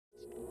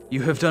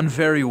You have done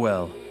very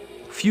well.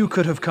 Few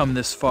could have come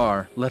this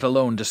far, let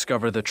alone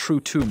discover the true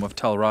tomb of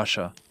Tal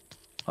Rasha.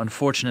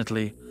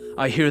 Unfortunately,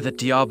 I hear that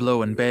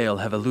Diablo and Baal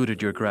have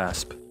eluded your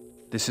grasp.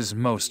 This is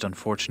most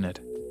unfortunate.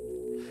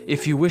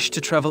 If you wish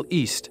to travel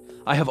east,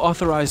 I have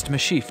authorized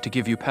Mephisto to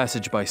give you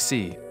passage by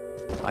sea.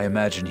 I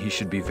imagine he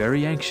should be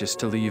very anxious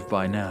to leave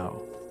by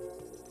now.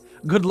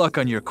 Good luck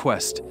on your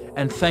quest,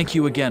 and thank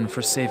you again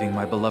for saving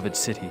my beloved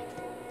city.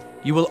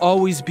 You will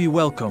always be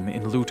welcome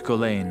in Lut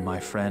Gholein, my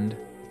friend.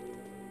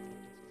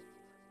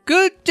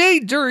 Good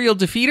day, Duriel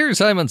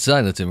Defeaters. I'm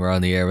Unsilent, and we're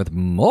on the air with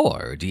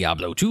more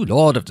Diablo II,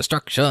 Lord of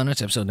Destruction.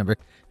 It's episode number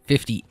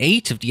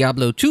 58 of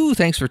Diablo II.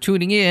 Thanks for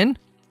tuning in.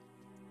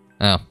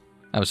 Oh,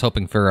 I was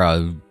hoping for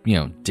a,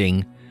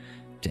 ding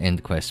to end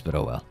the quest, but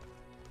oh well.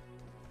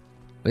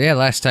 But yeah,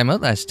 last time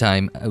out,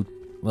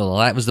 well,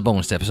 that was the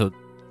bonus episode.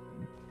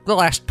 The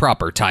last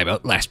proper time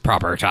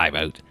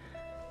out.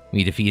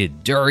 We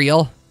defeated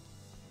Duriel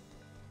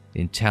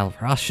in Tal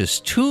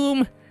Rasha's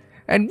tomb,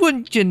 and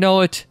wouldn't you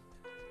know it,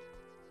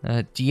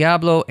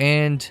 Diablo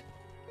and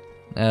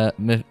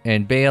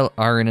Baal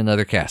are in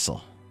another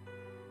castle.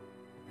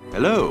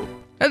 Hello.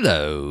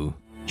 Hello.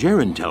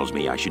 Jaren tells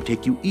me I should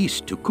take you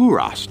east to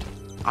Kurast.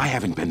 I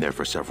haven't been there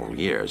for several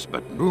years,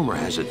 but rumor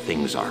has it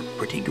things are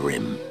pretty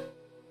grim.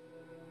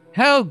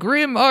 How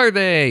grim are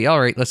they? All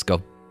right, let's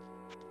go.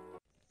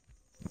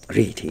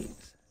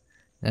 Greetings.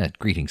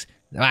 Greetings.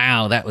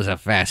 Wow, that was a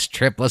fast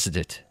trip, wasn't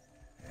it?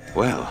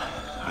 Well,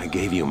 I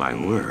gave you my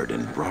word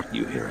and brought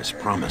you here as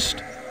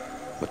promised.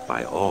 But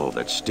by all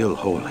that's still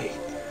holy,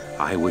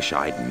 I wish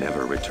I'd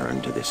never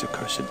returned to this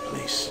accursed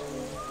place.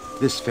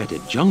 This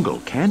fetid jungle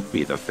can't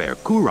be the fair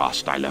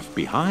Kurast I left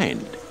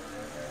behind.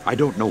 I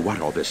don't know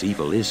what all this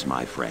evil is,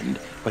 my friend,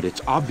 but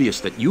it's obvious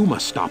that you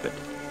must stop it.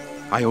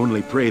 I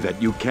only pray that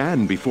you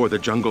can before the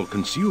jungle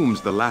consumes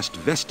the last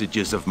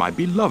vestiges of my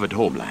beloved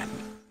homeland.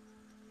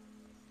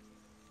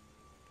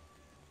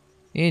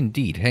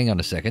 Indeed. Hang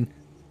on a second.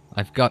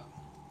 I've got...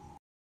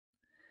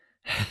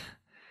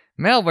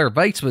 Malware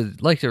Bytes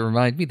would like to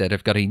remind me that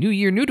I've got a New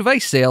Year, New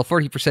Device sale,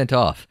 40%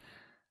 off.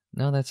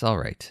 No, that's all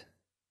right.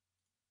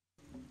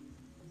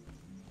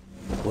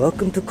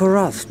 Welcome to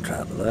Kurast,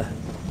 traveler.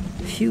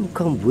 Few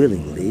come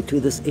willingly to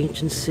this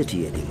ancient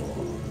city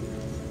anymore.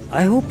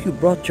 I hope you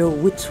brought your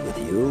wits with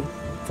you,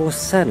 for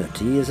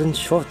sanity is in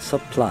short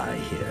supply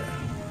here.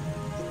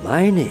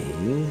 My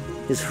name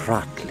is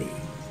Ratli.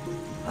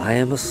 I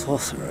am a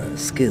sorcerer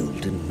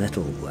skilled in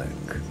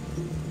metalwork.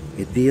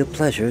 It'd be a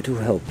pleasure to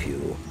help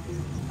you.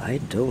 I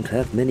don't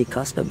have many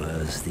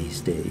customers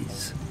these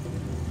days.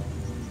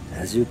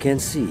 As you can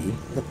see,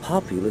 the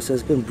populace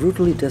has been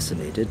brutally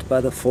decimated by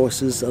the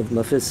forces of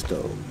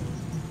Mephisto.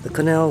 The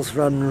canals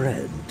run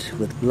red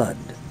with blood,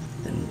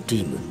 and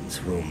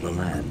demons roam the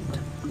land.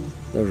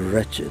 The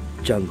wretched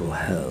jungle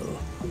hell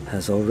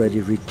has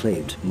already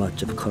reclaimed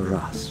much of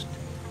Kurast.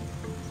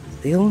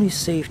 The only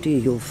safety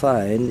you'll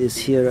find is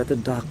here at the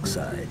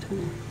dockside,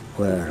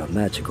 where a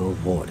magical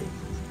warning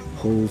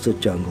holds the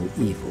jungle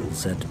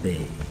evils at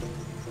bay.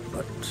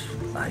 But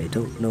I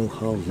don't know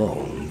how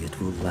long it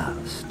will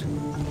last.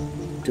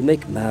 To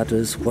make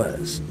matters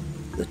worse,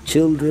 the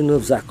children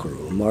of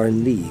Zakharum are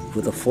in league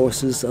with the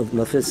forces of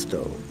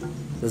Mephisto.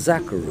 The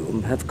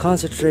Zakharum have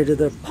concentrated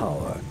their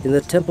power in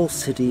the temple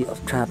city of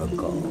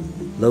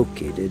Travangal,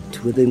 located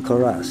within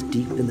Kurast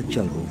deep in the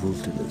jungle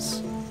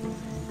wilderness.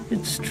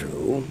 It's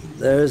true,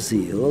 their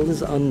zeal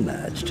is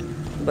unmatched,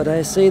 but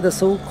I say the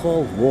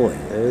so-called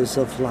warriors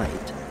of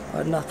light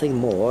are nothing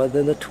more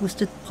than the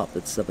twisted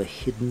puppets of a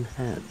hidden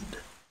hand.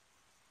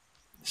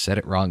 Said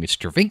it wrong, it's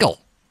Travingle.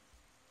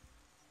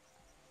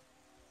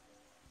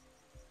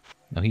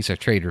 No, he's our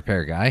trade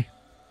repair guy.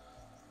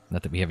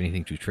 Not that we have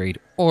anything to trade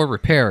or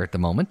repair at the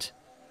moment.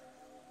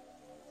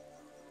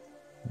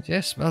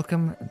 Yes,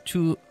 welcome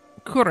to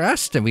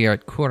Kurast, and we are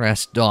at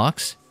Kurast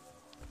Docks.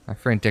 Our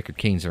friend Deckard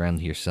Cain's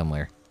around here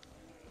somewhere.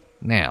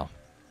 Now,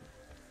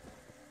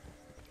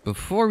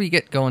 before we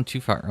get going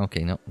too far...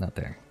 Okay, no, not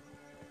there.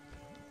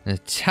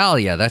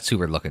 Natalia, that's who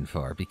we're looking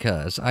for,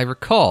 because I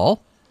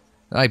recall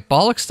I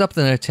bollocksed up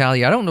the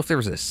Natalia. I don't know if there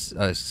was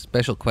a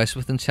special quest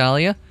with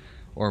Natalia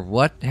or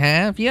what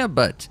have you,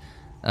 but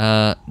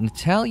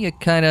Natalia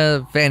kind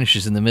of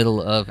vanishes in the middle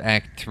of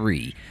Act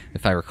 3,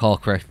 if I recall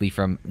correctly,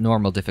 from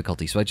normal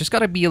difficulty. So I just got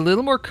to be a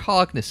little more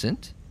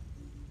cognizant.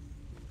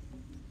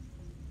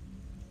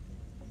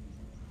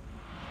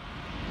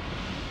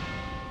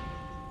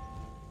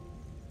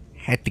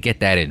 Had to get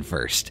that in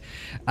first.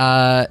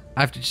 I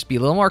have to just be a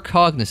little more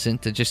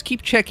cognizant to just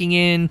keep checking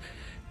in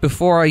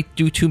before I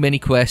do too many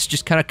quests.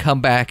 Just kind of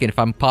come back, and if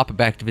I'm popping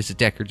back to visit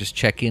Deckard, just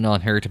check in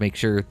on her to make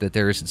sure that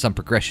there isn't some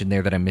progression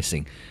there that I'm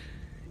missing.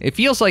 It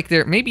feels like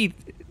maybe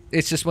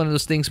it's just one of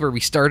those things where we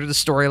started a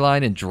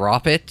storyline and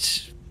drop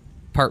it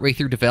partway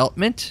through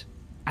development.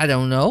 I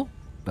don't know,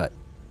 but...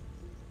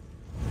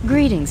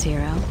 Greetings,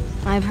 hero.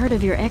 I've heard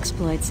of your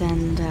exploits,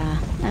 and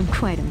I'm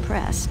quite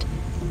impressed.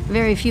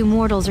 Very few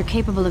mortals are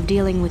capable of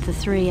dealing with the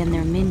three and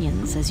their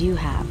minions as you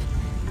have.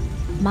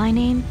 My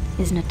name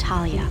is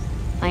Natalia.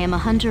 I am a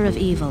hunter of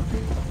evil,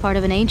 part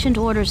of an ancient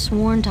order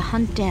sworn to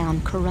hunt down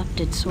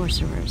corrupted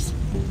sorcerers.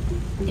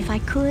 If I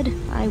could,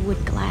 I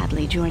would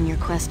gladly join your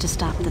quest to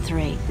stop the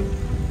three.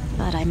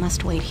 But I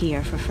must wait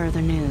here for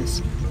further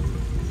news.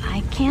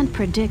 I can't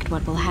predict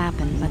what will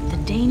happen, but the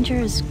danger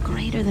is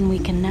greater than we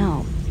can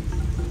know.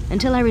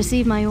 Until I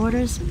receive my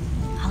orders,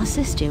 I'll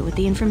assist you with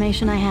the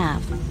information I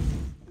have.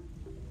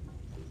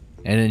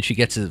 And then she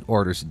gets the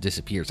orders and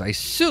disappears. I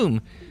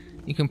assume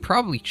you can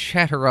probably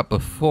chat her up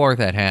before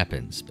that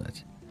happens,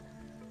 but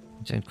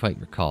I don't quite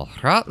recall.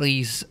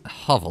 Hratley's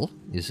hovel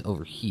is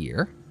over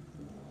here.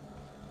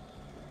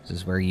 This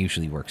is where he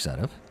usually works out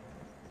of.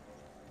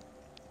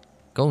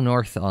 Go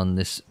north on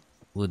this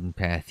wooden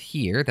path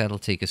here. That'll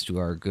take us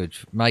to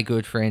my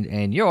good friend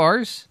and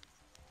yours.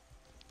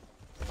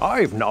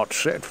 I've not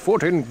set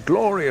foot in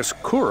glorious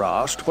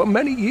Kurast for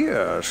many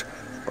years,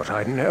 but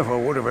I never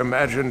would have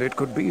imagined it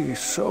could be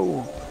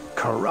so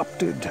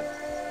corrupted.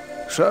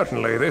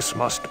 Certainly this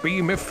must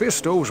be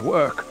Mephisto's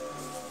work.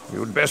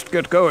 You'd best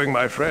get going,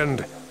 my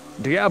friend.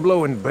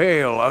 Diablo and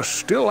Baal are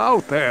still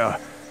out there,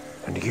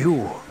 and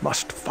you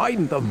must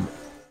find them.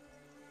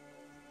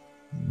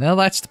 Well,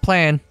 that's the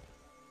plan.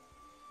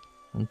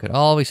 One could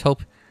always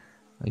hope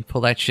we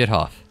pull that shit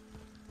off.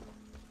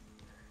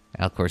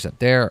 Alcor's up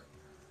there.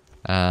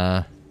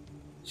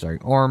 Sorry,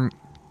 Ormus,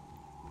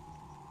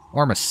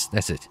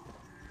 that's it.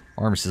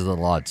 Ormus is a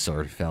little odd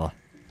sort of fella.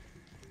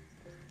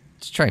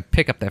 Let's try and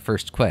pick up that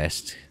first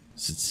quest.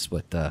 It's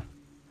what the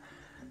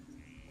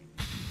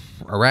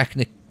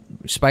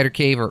Spider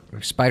Cave or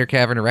Spider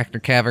Cavern,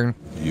 Arachnid Cavern.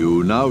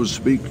 You now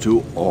speak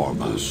to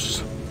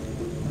Ormus.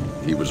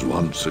 He was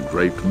once a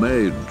great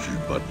mage,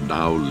 but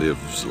now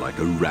lives like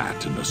a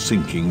rat in a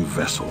sinking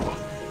vessel.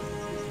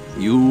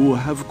 You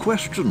have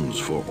questions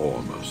for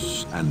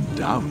Ormus, and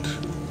doubt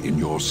in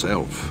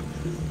yourself.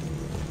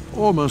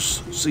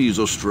 Ormus sees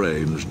a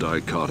strange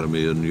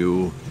dichotomy in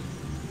you,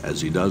 as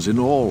he does in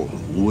all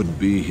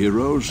would-be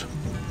heroes.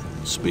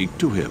 Speak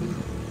to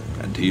him,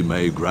 and he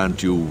may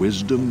grant you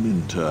wisdom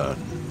in turn,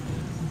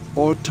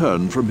 or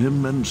turn from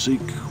him and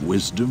seek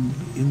wisdom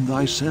in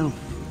thyself.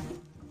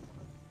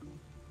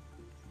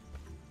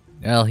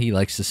 Well, he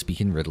likes to speak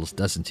in riddles,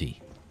 doesn't he?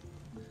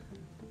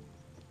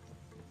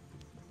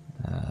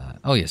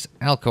 Oh yes,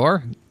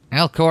 Alcor.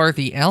 Alcor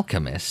the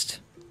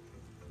Alchemist.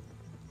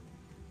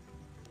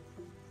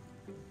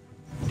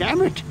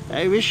 Damn it!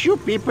 I wish you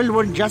people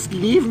would just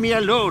leave me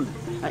alone.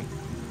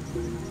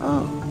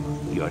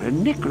 Oh, you're a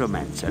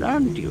necromancer,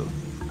 aren't you?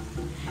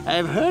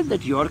 I've heard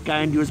that your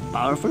kind use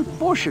powerful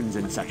potions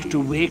and such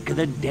to wake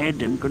the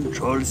dead and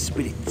control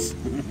spirits.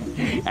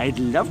 I'd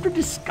love to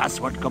discuss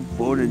what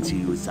components you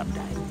use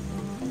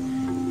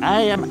sometime.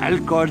 I am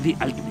Alcor the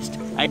Alchemist.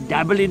 I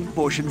dabble in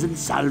potions and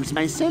salves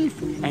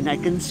myself, and I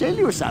can sell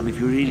you some if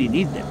you really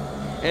need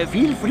them.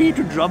 Feel free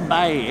to drop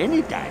by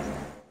anytime.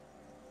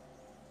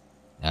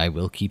 I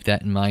will keep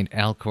that in mind,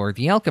 Alcor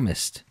the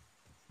Alchemist.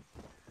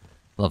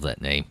 Love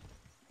that name.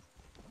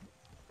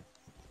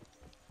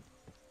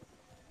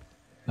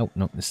 Oh,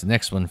 no, this is the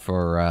next one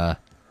for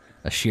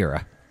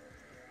Ashira.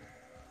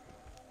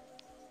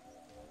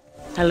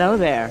 Hello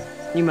there.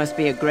 You must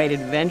be a great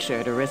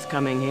adventurer to risk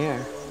coming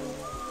here.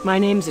 My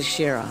name's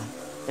Ashira,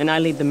 and I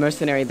lead the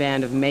mercenary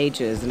band of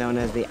mages known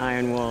as the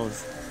Iron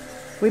Wolves.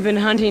 We've been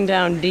hunting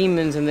down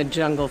demons in the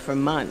jungle for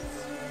months,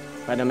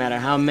 but no matter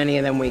how many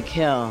of them we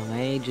kill,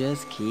 they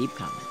just keep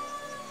coming.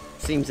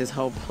 Seems this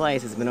whole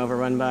place has been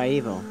overrun by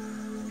evil.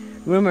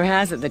 Rumor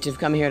has it that you've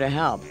come here to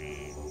help.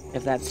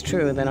 If that's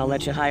true, then I'll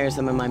let you hire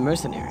some of my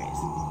mercenaries.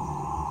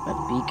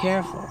 But be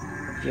careful.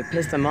 If you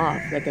piss them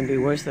off, they can be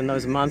worse than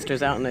those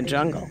monsters out in the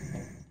jungle.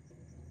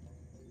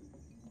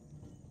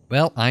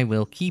 Well, I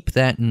will keep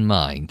that in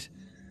mind.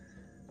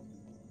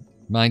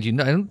 Mind you,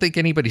 I don't think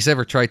anybody's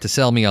ever tried to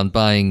sell me on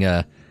buying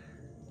a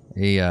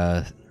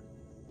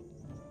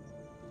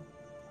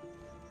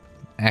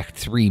Act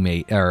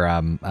 3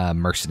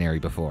 mercenary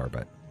before,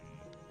 but...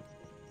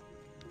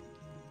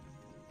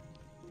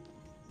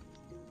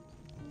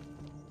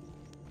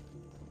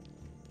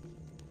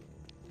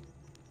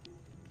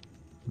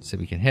 So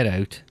we can head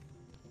out.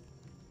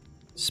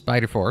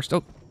 Spider Forest.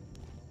 Oh.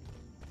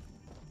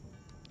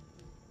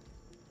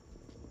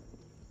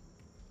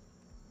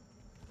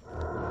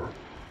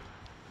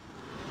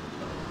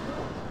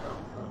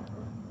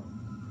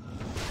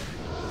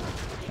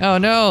 Oh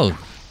no!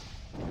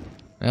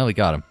 Well, we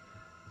got him.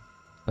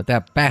 But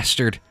that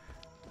bastard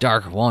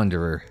Dark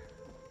Wanderer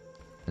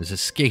has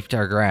escaped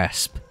our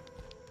grasp.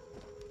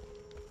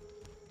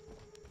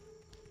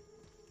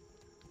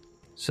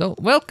 So,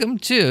 welcome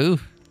to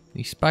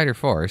the Spider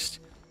Forest.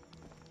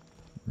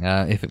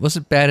 If it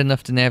wasn't bad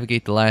enough to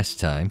navigate the last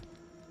time,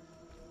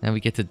 now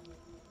we get to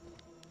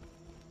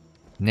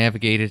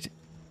navigate it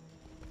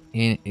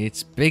in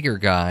its bigger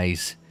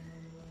guys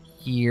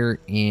here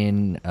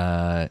in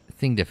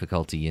Thing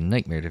difficulty, in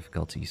Nightmare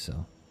difficulty,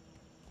 so.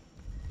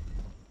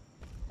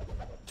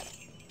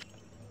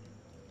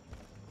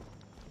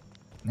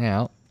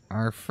 Now,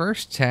 our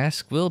first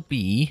task will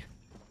be...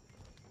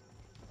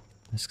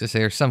 Let's just say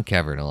there's some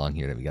cavern along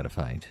here that we gotta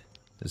find.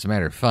 It's a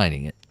matter of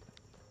finding it.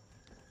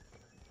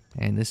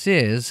 And this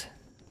is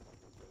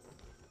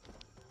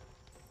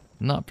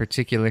not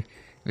particular. If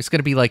it's going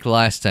to be like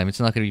last time, it's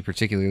not going to be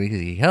particularly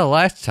easy. Hell,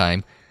 last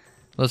time,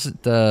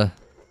 wasn't the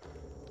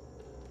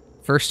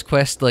first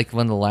quest like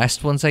one of the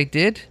last ones I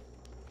did?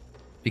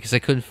 Because I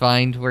couldn't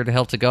find where the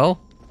hell to go?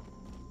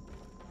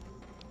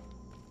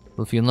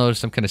 Well, if you'll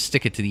notice, I'm kind of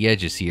sticking to the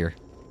edges here.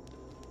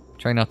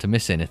 Try not to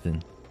miss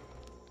anything.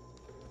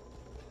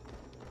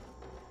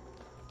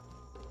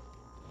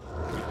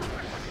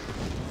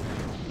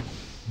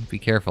 Be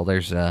careful,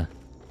 there's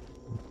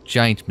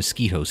giant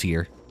mosquitoes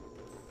here.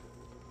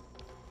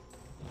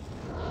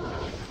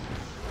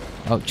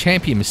 Oh,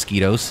 champion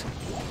mosquitoes.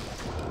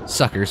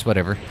 Suckers,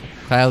 whatever.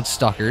 Cloud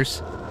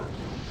stalkers.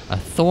 A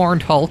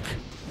thorned hulk.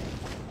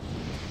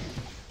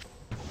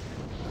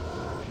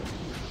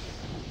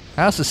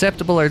 How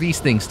susceptible are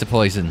these things to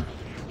poison?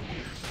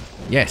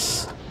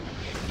 Yes.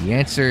 The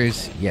answer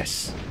is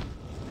yes.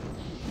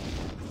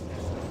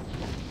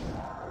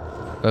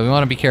 But we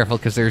want to be careful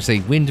because there's a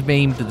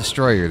wind-maimed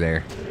destroyer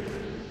there.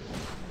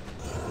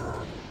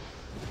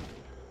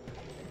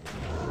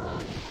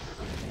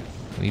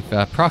 We've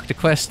procced a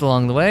quest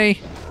along the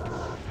way.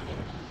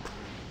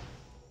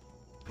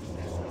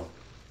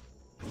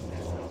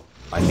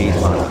 I need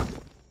mana.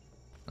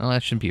 Well,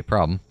 that shouldn't be a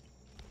problem.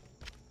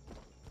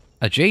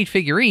 A jade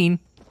figurine?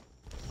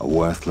 A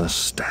worthless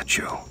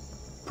statue.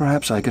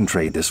 Perhaps I can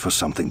trade this for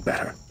something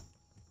better.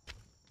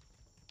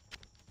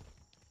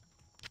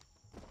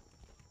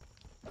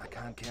 I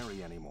can't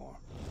carry anymore.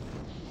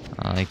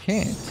 I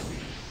can't.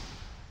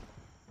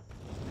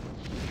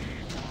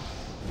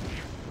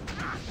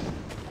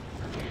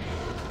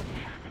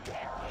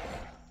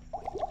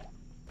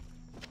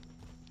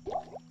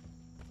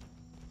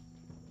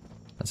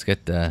 Let's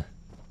get the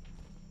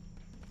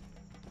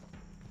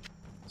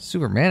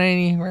Superman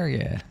anywhere,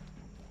 yeah.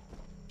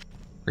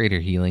 Greater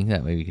healing,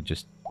 that way we could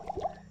just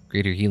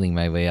greater healing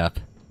my way up.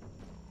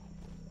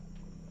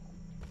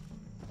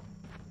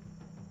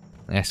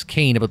 Ask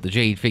Kane about the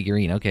jade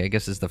figurine. Okay, I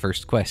guess it's the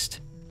first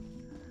quest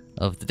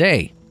of the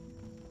day.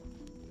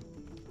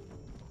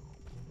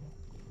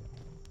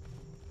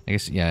 I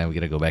guess, yeah, we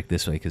gotta go back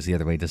this way because the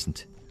other way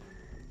doesn't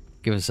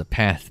give us a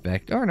path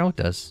back. Oh, no, it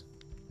does.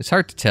 It's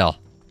hard to tell.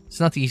 It's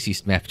not the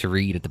easiest map to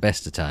read at the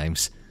best of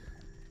times.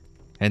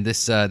 And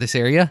this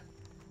area,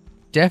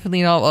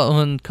 definitely not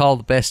one called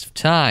the best of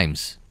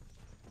times.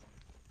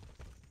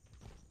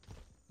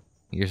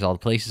 Here's all the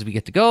places we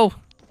get to go.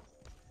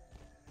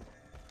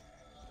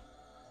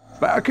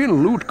 Back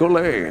in Lut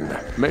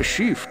Gholein,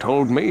 Mephisto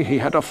told me he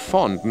had a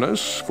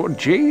fondness for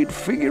jade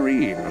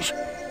figurines.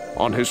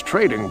 On his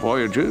trading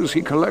voyages,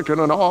 he collected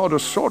an odd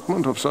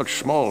assortment of such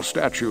small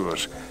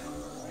statues.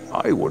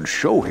 I would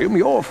show him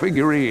your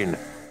figurine.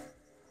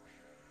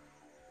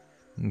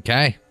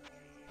 Okay.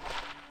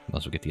 Might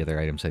as well get the other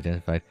items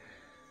identified.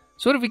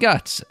 So what have we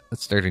got?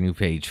 Let's start a new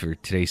page for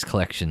today's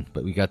collection.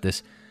 But we got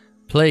this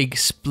Plague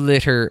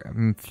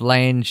Splitter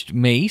flanged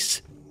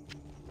mace.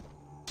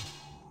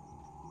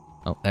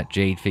 Oh, that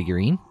jade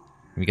figurine.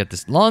 We got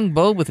this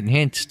longbow with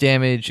enhanced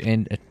damage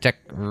and attack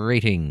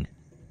rating.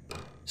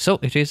 So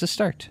it is a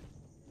start.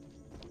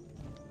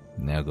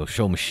 Now go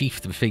show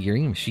Mephisto the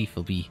figurine.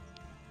 Mephisto will be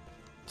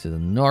to the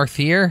north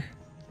here.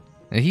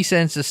 Now he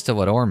sends us to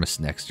what, Ormus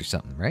next or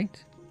something,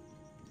 right?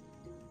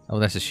 Oh,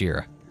 that's a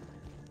Shira.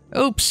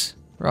 Oops!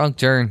 Wrong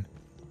turn.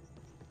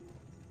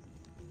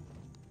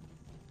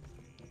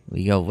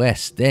 We go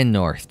west, then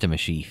north to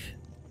Mephisto.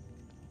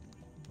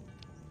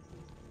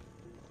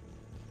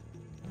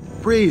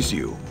 Praise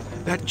you.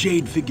 That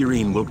jade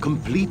figurine will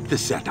complete the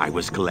set I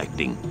was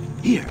collecting.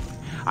 Here,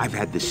 I've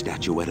had this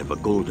statuette of a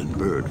golden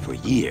bird for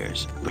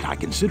years, but I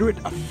consider it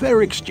a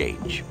fair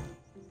exchange.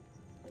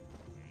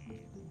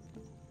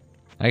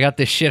 I got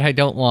this shit I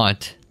don't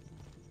want.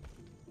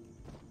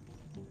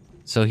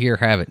 So here,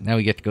 have it. Now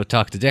we get to go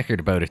talk to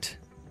Deckard about it.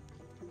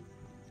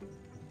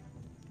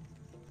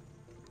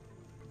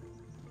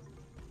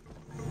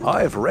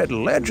 I've read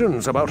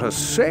legends about a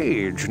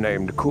sage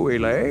named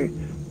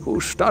Gholein who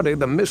studied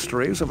the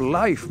mysteries of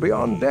life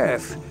beyond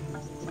death.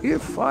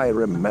 If I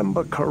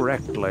remember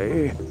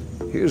correctly,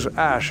 his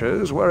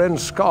ashes were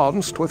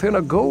ensconced within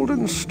a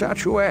golden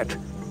statuette.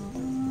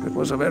 It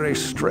was a very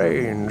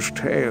strange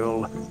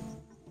tale.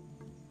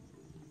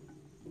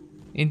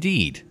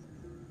 Indeed.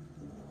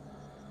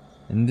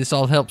 And this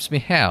all helps me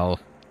how?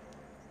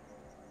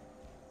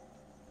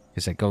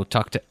 Because I go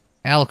talk to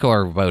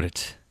Alcor about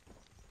it.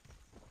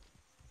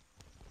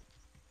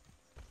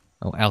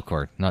 Oh,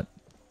 Alcor, not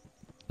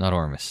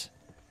Ormus.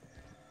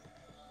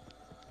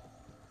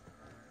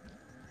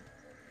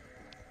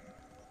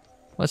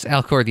 What's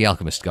Alcor the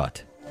Alchemist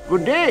got?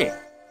 Good day.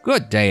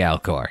 Good day,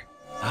 Alcor.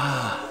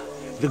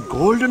 The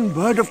golden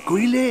bird of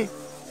Gholein.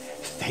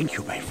 Thank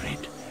you, my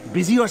friend.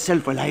 Busy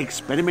yourself while I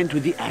experiment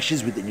with the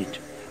ashes within it.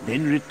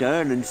 Then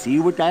return and see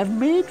what I've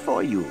made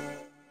for you.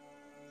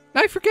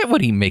 I forget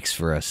what he makes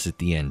for us at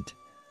the end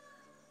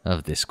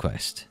of this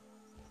quest.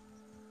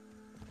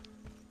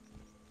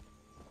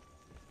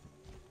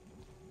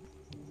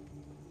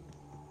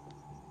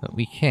 But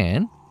we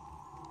can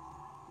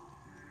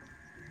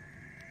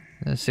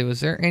Let's see, was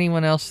there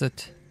anyone else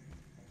that...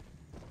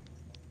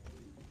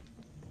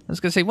 I was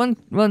gonna say one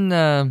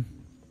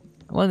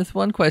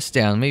quest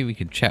down. Maybe we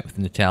could chat with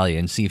Natalia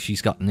and see if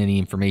she's gotten any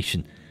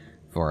information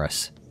for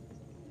us.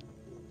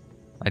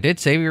 I did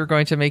say we were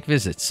going to make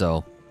visits,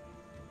 so...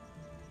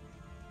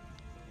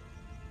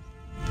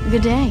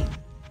 Good day.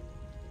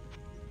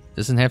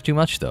 Doesn't have too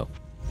much, though.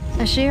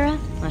 Ashira?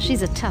 Well,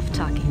 she's a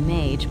tough-talking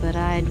mage, but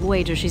I'd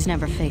wager she's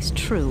never faced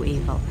true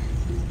evil.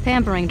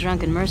 Pampering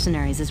drunken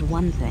mercenaries is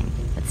one thing,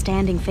 but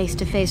standing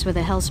face-to-face with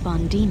a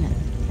hellspawn demon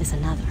is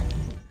another.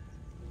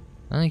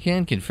 I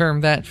can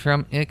confirm that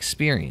from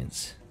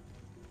experience.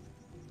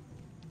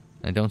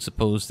 I don't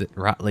suppose that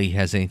Rotley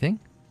has anything?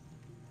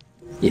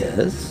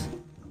 Yes?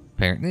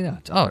 Apparently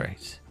not.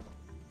 Alright.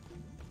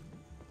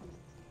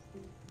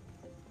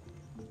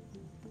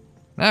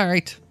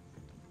 Alright.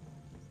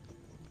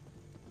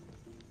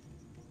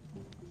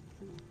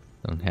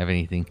 Don't have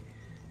anything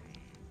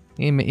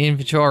in my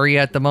inventory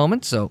at the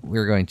moment, so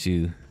we're going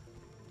to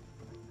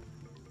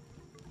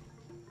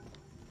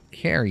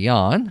carry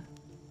on.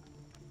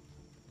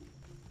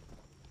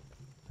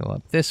 Go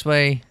up this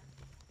way.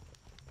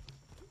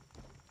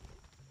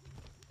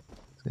 I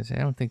was gonna say,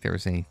 I don't think there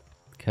was any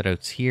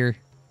cutouts here.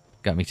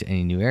 Got me to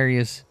any new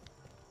areas.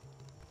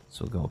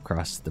 So we'll go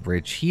across the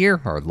bridge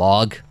here, or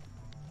log,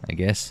 I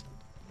guess.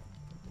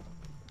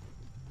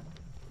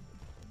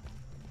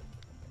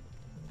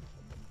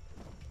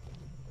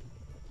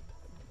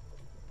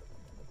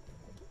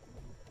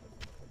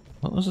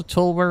 What was the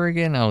tollbar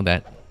again? Oh,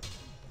 that.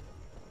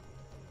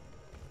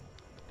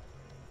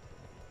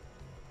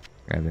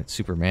 Grab that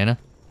super mana.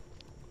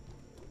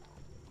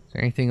 Is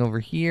there anything over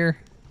here?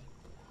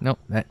 Nope,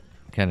 that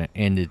kind of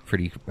ended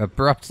pretty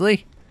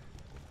abruptly.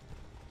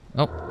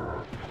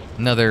 Oh,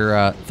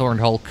 another Thorn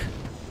Hulk.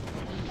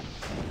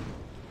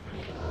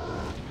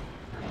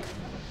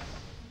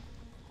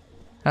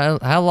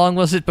 How long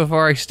was it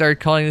before I started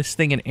calling this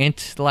thing an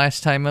ent the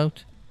last time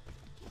out?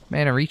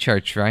 Mana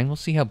recharge shrine. We'll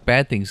see how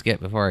bad things get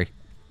before I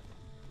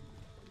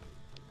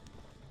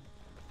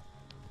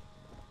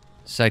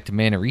decide to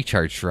mana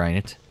recharge shrine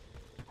it.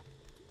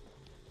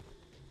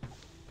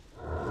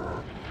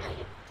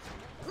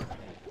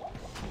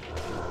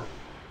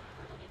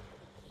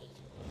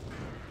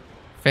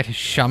 Fetish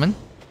Shaman.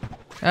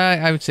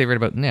 I would say right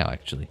about now,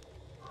 actually.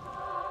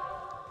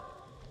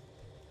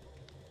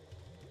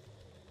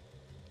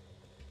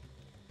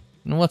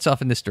 And what's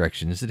off in this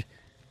direction? Is it...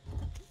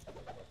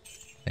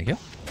 Thank you.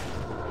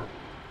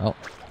 Oh.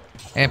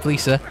 Aunt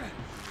Lisa.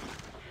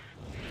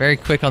 Very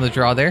quick on the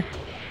draw there.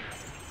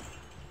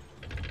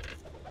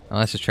 Oh,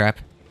 that's a trap.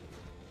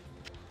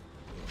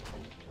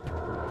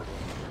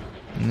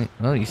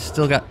 Oh, you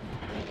still got...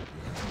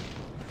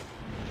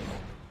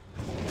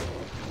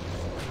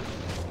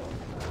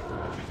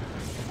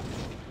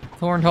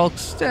 Thorn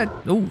Hulk's dead.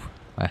 Ooh.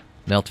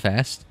 Melt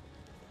fast.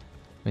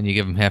 When you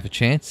give him half a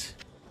chance.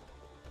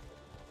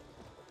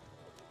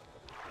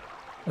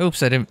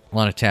 Oops, I didn't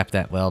want to tap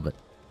that well, but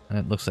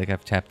it looks like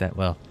I've tapped that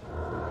well.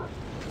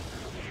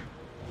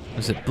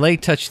 Was it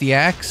blade touch the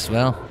axe?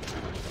 Well,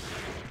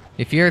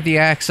 if you're the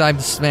axe, I'm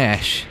the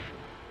smash.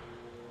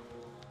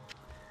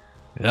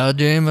 The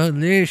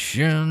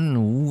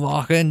demolition,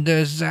 walking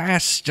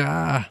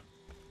disaster.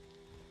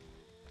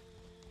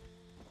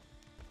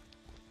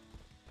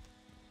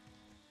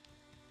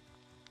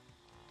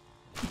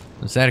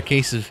 Was that a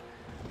case of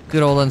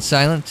good old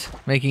Unsilent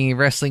making a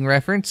wrestling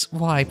reference?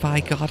 Why, by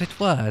God, it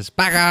was.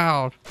 Back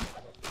out!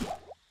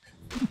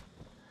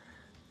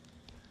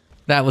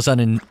 That was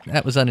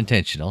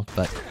unintentional,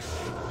 but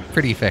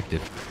pretty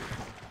effective.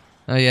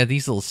 Oh yeah,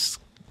 these little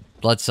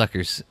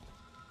bloodsuckers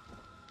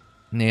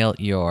nail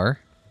your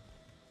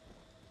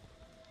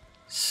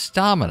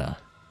stamina,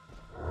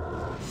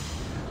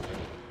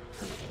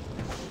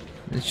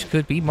 which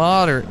could be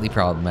moderately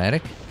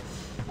problematic.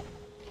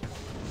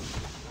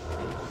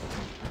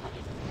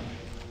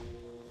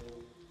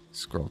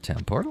 Scroll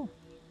Town portal.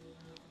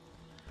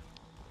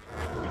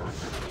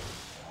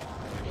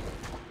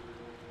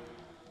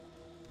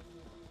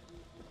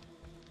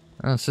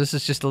 Oh, so this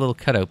is just a little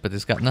cutout, but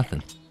it's got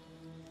nothing.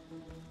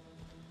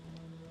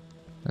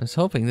 I was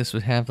hoping this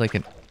would have like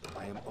an...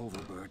 I am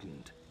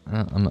overburdened.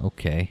 I'm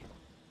okay.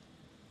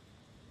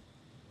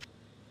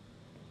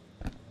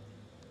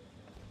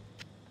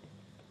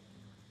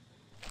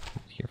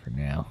 Here for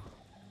now.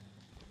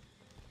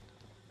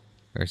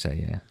 Where's that?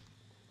 Yeah.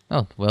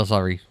 Oh, the well's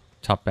already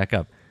topped back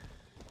up.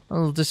 A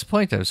little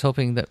disappointed. I was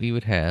hoping that we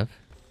would have...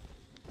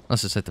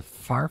 Unless it's at the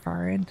far,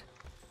 far end.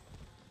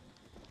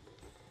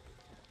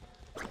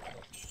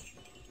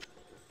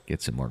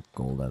 Get some more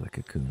gold out of the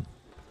cocoon.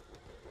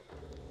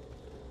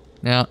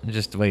 No,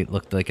 just the way it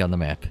looked like on the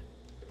map.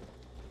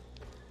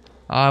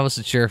 I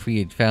wasn't sure if we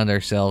had found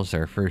ourselves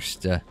our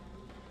first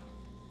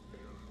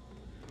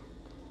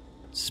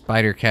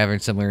spider cavern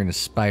somewhere in the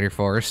spider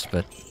forest,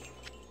 but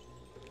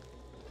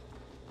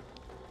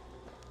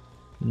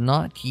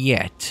not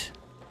yet.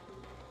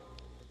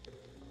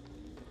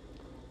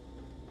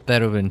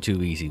 That would have been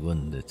too easy,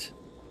 wouldn't it?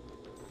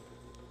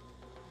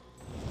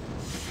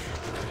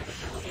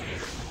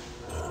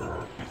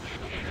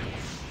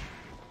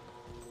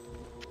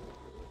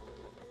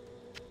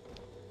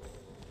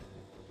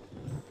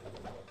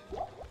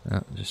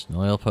 Oh, just an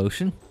oil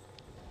potion.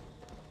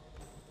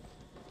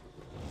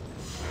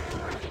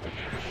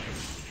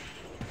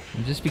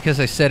 And just because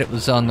I said it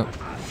was on the...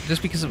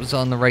 Just because it was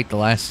on the right the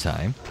last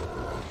time,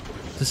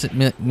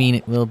 doesn't mean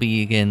it will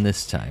be again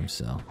this time,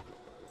 so...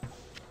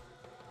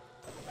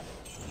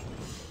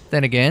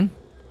 Then again,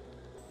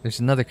 there's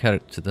another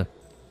cutout to the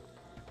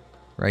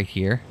right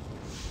here.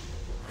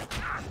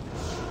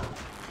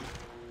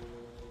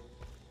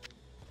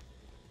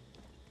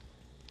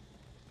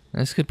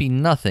 This could be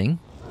nothing.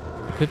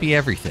 It could be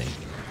everything.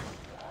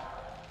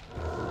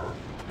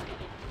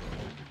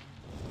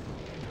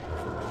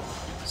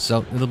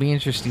 So it'll be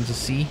interesting to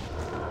see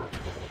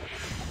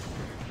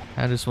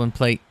how does one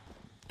play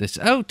this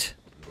out.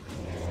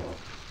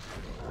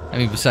 I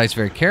mean, besides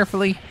very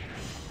carefully.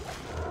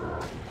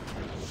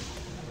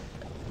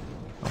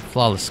 Oh,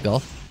 flawless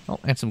skull. Oh,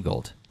 and some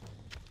gold.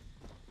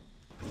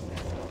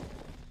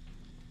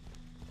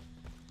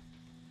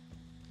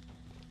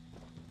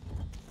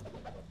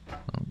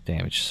 Oh,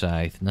 damage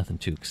scythe. Nothing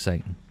too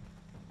exciting.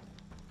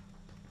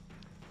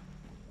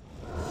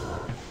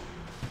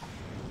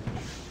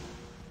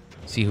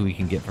 See who we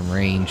can get from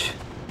range.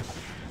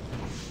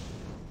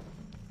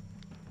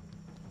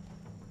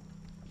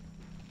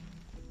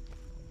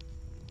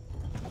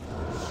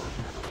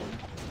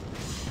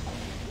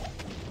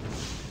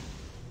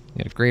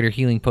 Got a greater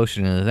healing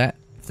potion into that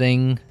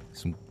thing.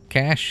 Some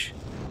cash.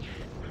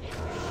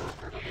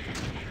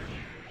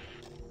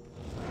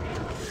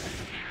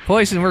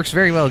 Poison works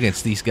very well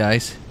against these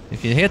guys.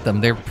 If you hit them,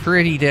 they're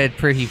pretty dead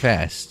pretty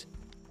fast.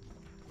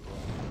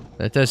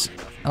 That does...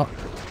 Oh.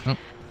 Oh.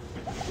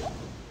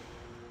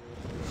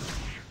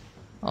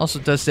 Also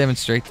does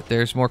demonstrate that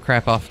there's more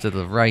crap off to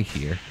the right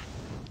here.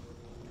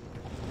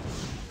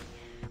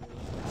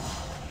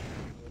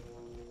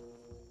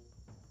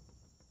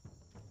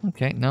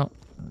 Okay, no.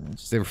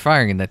 They were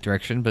firing in that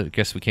direction, but I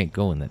guess we can't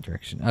go in that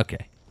direction.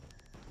 Okay.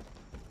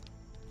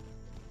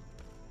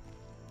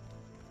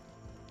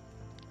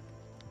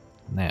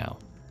 Now,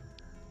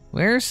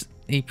 where's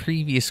a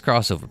previous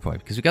crossover point?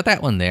 Because we got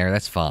that one there,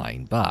 that's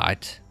fine,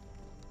 but...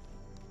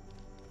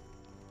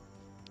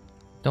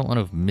 Don't want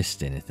to have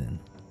missed anything.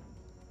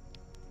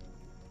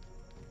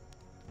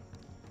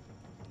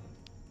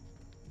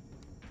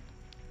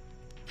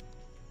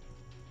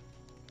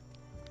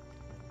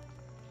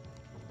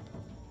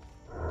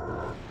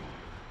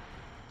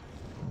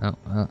 Oh,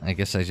 well, I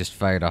guess I just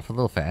fired off a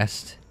little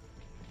fast.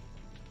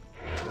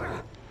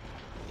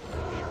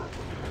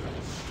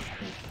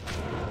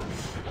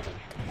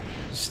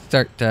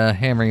 Start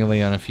hammering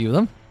away on a few of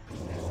them.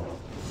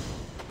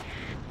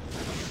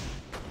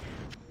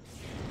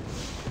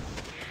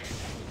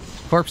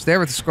 Corpse there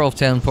with the Scroll of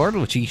Town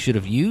portal, which he should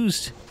have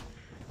used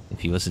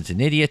if he wasn't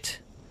an idiot,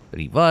 but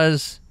he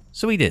was,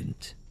 so he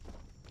didn't.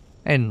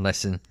 And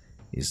lesson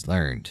is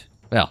learned.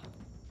 Well,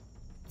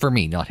 for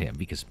me, not him,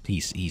 because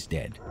he's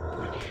dead.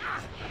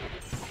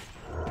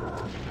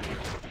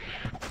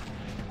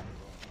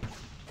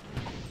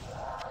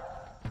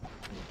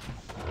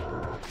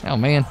 Oh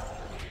man.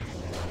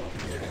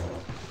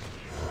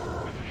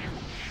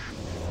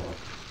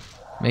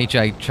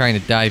 Magi trying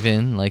to dive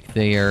in like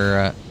they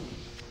are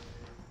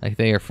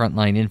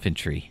frontline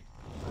infantry.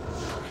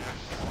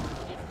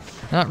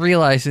 Not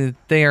realizing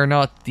that they are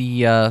not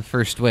the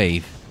first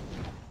wave.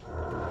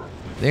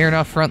 They are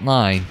not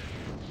frontline.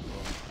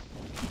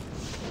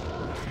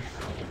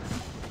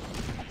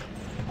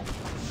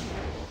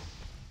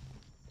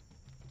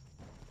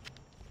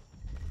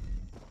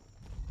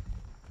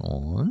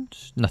 And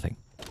nothing.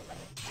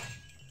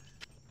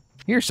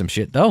 Here's some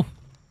shit, though.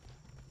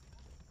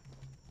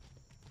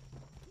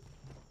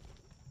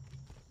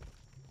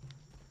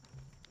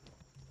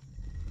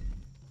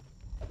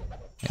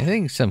 I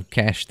think some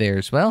cash there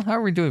as well. How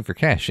are we doing for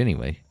cash,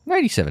 anyway?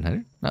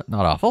 9,700.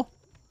 Not awful.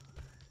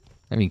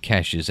 I mean,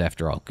 cash is,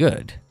 after all,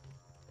 good.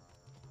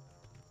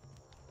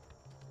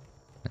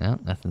 No,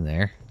 nothing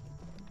there.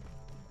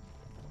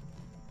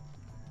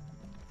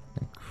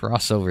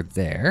 Cross over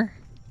there.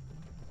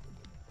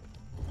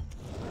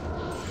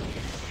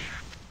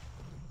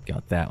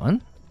 Got that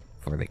one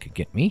before they could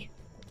get me.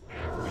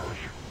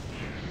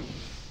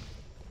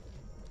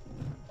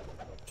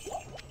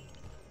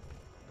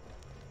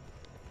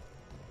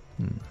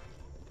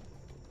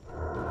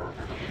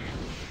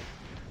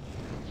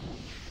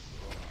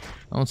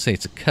 I won't say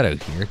it's a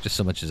cutout here, just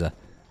so much as a...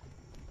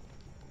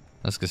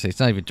 I was gonna say, it's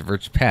not even a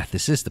diverged path.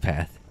 This is the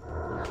path.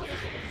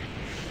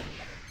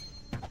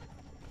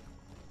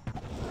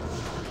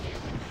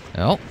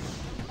 Oh.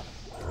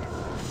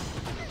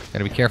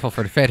 Gotta be careful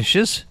for the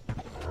fetishes.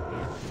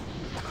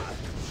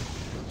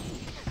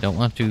 Don't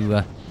want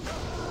to,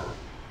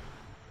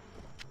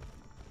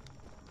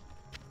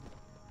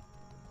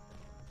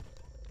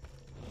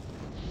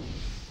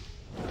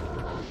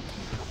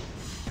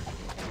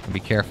 be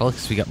careful,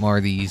 because we got more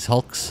of these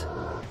Hulks.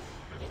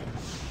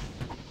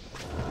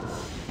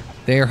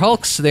 They are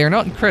Hulks. They are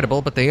not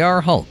incredible, but they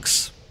are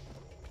Hulks.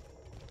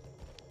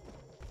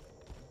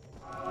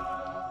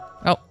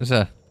 Oh, there's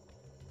a...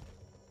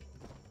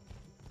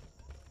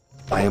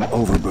 I am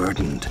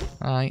overburdened.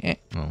 I am...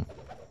 Oh.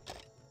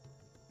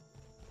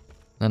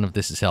 None of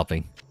this is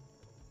helping.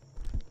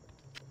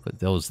 Put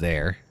those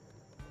there.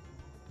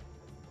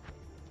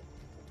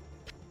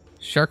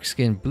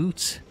 Sharkskin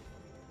boots.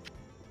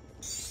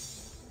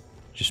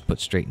 Just put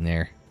straight in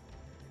there.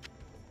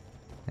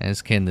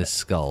 As can this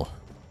skull.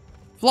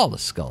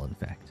 Flawless skull, in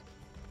fact.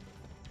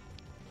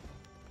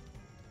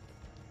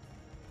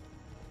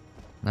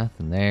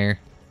 Nothing there.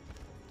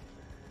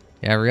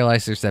 Yeah, I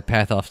realize there's that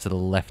path off to the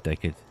left I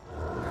could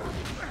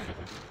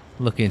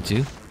look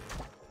into.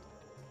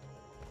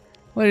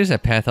 What is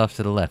that path off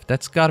to the left?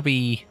 That's gotta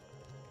be...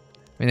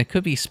 I mean, it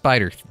could be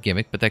spider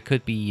gimmick, but that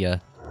could be,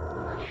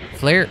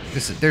 flare...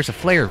 There's a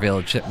flare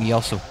village that we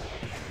also...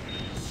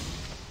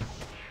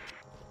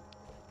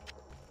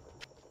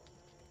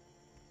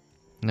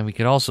 And then we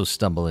could also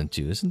stumble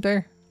into, isn't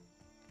there?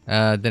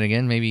 Then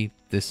again, maybe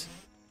this...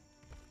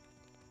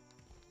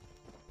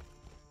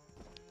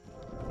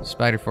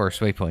 Spider Forest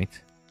waypoint.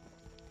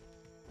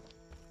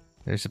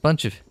 There's a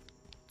bunch of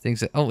things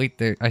that... Oh, wait,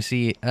 there... I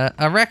see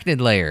arachnid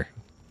layer.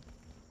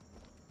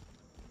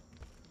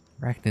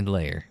 Arachnid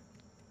layer.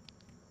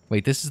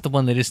 Wait, this is the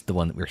one that is the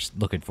one that we're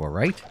looking for,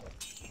 right?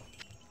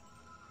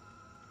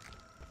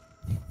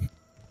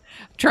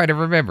 Trying to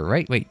remember,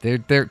 right? Wait,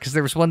 because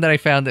there was one that I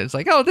found that was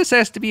like, oh, this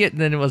has to be it,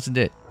 and then it wasn't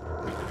it.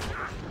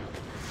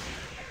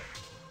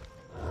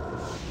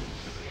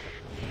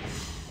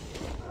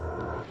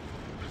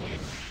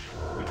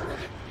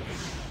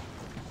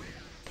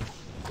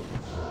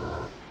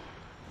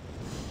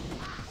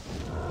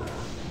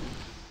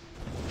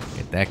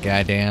 Get that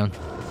guy down.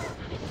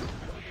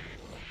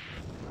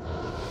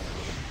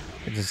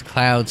 Get this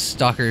cloud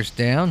stalkers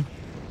down.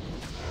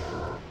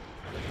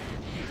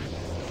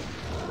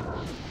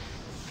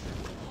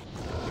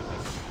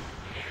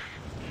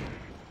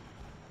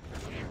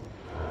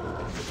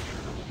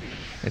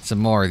 Get some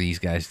more of these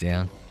guys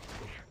down.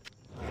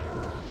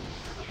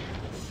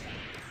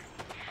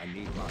 I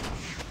need money.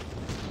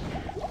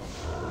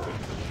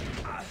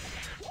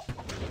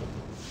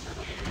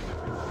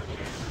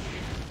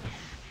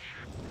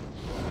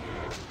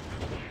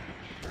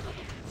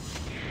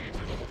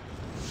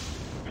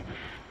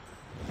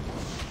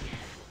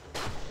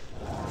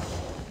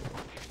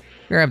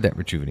 Grab that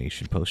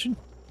rejuvenation potion.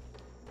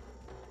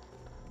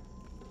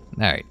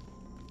 Alright.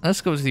 Let's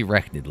go to the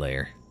arachnid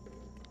layer.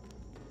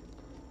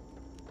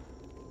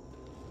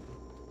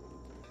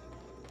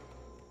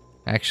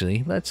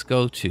 Actually, let's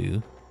go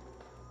to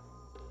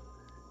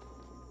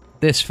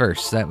this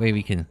first. That way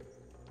we can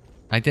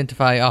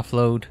identify,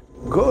 offload.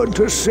 Good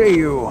to see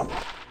you.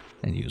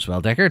 And use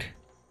well, Deckard.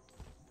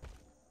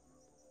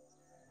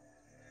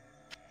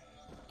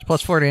 It's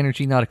 +4 to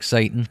energy, not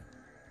exciting.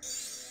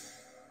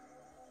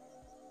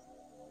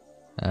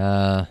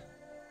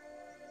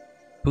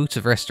 Boots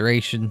of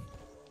Restoration.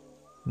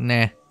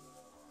 Nah.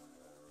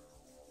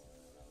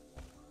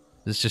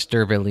 This is just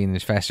durability and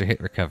there's faster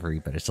hit recovery,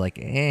 but it's like,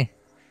 eh.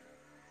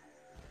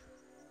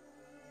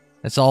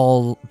 That's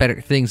all better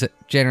things that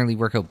generally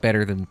work out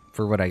better than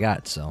for what I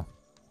got, so.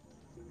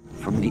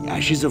 From the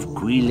ashes of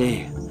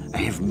Gholein, I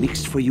have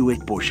mixed for you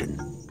a potion.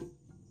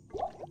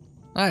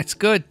 That's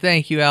good,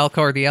 thank you,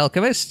 Alcor the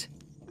Alchemist.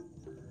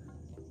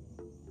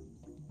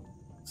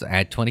 So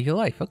add 20 to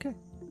life, okay.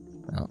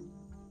 Well,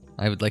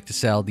 I would like to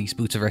sell these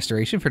Boots of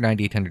Restoration for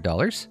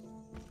 $9,800.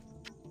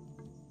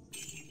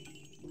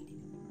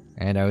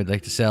 And I would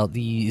like to sell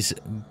these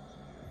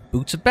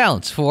Boots of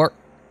Balance for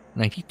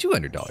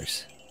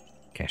 $9,200.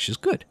 Cash is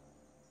good.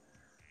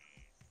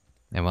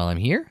 And while I'm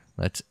here,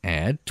 let's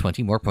add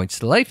 20 more points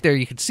to life. There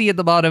you can see at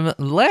the bottom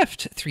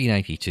left,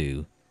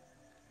 392.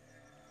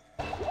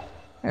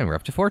 And we're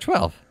up to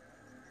 412.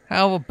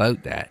 How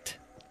about that?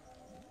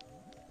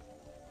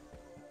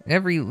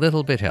 Every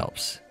little bit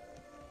helps.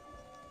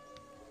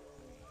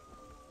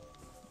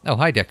 Oh,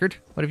 hi, Deckard.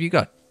 What have you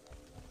got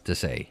to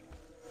say?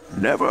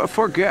 Never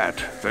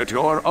forget that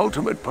your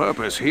ultimate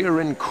purpose here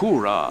in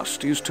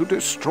Kurast is to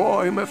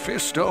destroy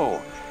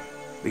Mephisto.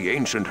 The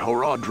ancient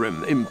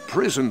Horodrim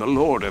imprisoned the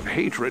Lord of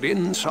Hatred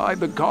inside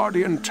the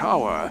Guardian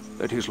Tower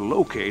that is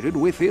located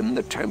within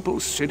the temple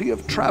city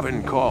of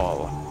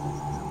Travancore.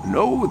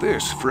 Know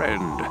this,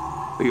 friend.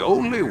 The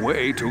only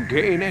way to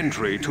gain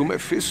entry to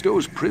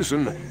Mephisto's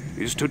prison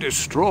is to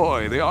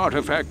destroy the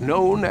artifact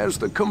known as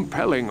the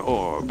Compelling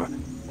Orb.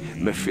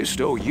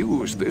 Mephisto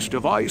used this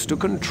device to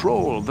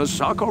control the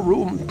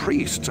Zakarum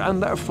priests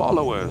and their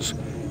followers.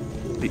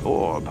 The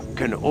orb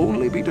can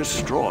only be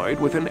destroyed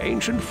with an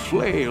ancient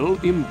flail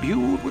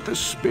imbued with the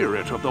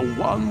spirit of the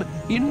one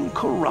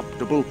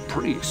incorruptible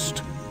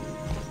priest.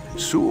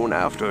 Soon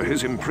after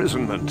his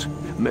imprisonment,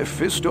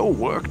 Mephisto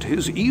worked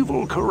his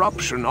evil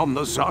corruption on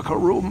the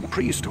Zakarum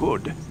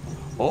priesthood.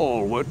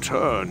 All were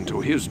turned to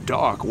his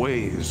dark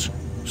ways,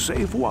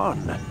 save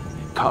one,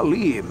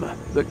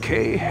 Khalim, the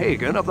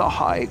K-Hagen of the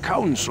High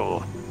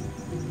Council.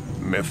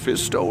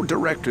 Mephisto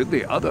directed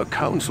the other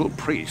council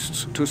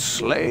priests to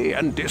slay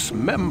and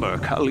dismember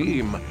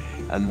Khalim,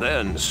 and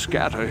then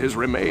scatter his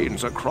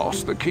remains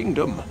across the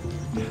kingdom.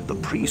 The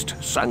priest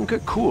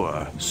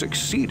Sankakur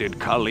succeeded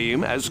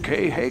Khalim as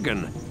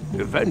K-Hagen,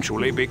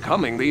 eventually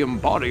becoming the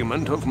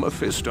embodiment of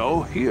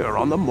Mephisto here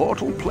on the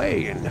mortal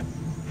plane.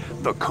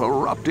 The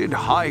corrupted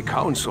High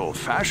Council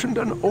fashioned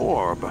an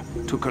orb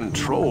to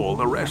control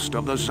the rest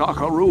of the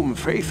Zakharum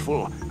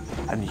faithful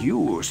and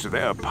used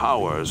their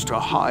powers to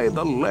hide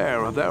the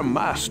lair of their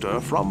master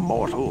from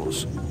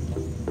mortals.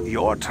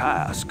 Your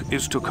task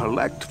is to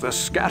collect the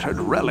scattered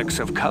relics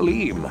of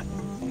Khalim,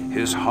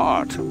 his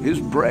heart, his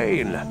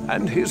brain,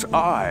 and his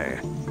eye.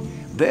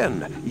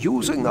 Then,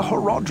 using the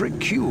Horodric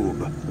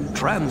Cube,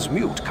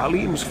 transmute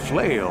Khalim's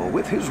flail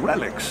with his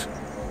relics.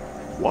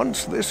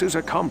 Once this is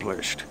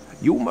accomplished,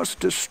 you must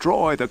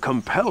destroy the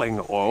compelling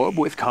orb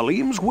with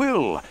Khalim's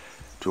will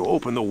to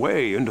open the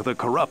way into the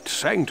corrupt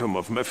sanctum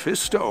of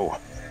Mephisto.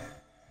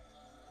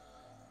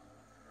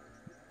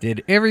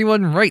 Did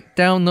everyone write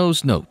down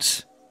those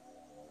notes?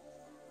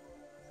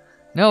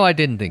 No, I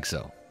didn't think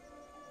so.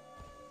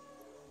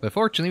 But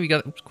fortunately, we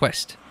got a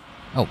quest.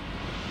 Oh.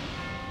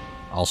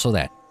 Also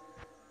that.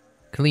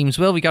 Khalim's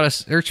will, we gotta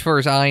search for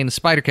his eye in the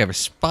spider cavern.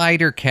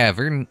 Spider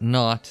cavern,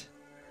 not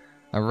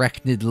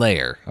arachnid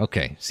lair.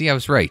 Okay, see, I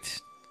was right.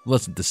 It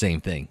wasn't the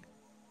same thing.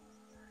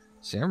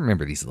 See, I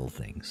remember these little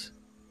things.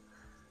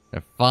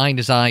 Gotta find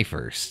his eye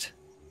first.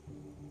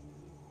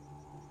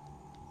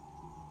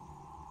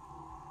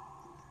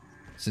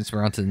 Since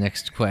we're on to the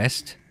next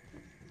quest.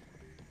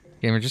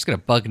 Okay, we're just gonna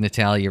bug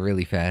Natalia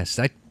really fast.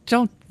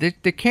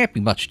 There can't be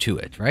much to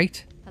it,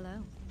 right?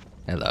 Hello.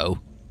 Hello.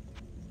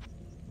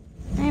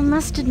 I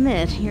must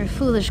admit, your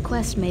foolish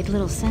quest made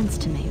little sense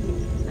to me.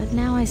 But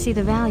now I see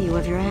the value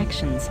of your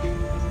actions.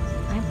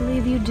 I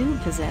believe you do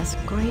possess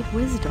great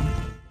wisdom.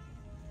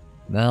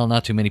 Well,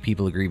 not too many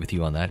people agree with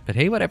you on that, but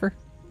hey, whatever.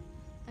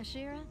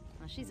 Ashira?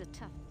 Oh, she's a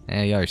tough...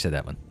 Eh, you already said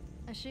that one.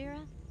 Ashira?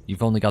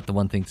 You've only got the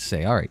one thing to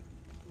say, alright.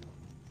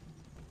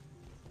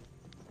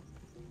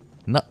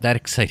 Not that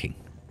exciting.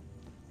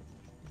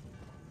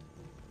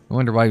 I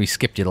wonder why we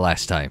skipped you the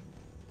last time.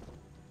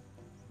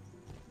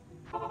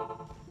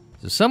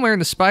 So somewhere in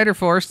the spider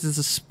forest is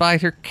a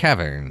spider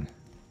cavern.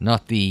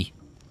 Not the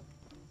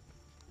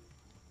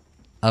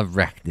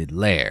arachnid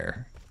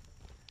lair.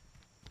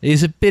 It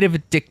is a bit of a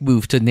dick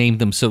move to name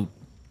them so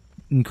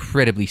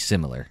incredibly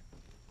similar.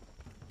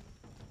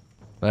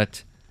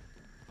 But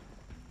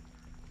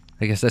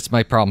I guess that's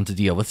my problem to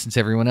deal with since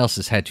everyone else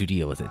has had to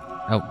deal with it.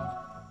 Oh,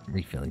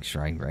 refilling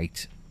shrine,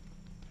 right.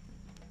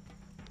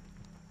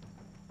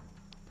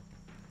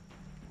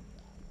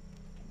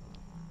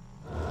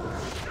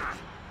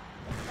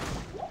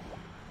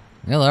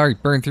 Well, I already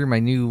burned through my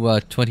new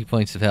 20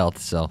 points of health,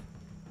 so...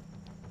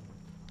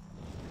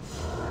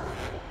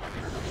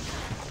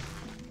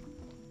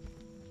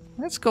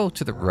 Let's go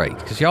to the right,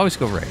 because you always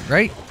go right,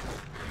 right?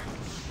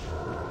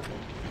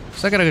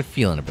 So I got a good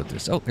feeling about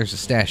this. Oh, there's a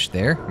stash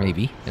there,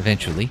 maybe,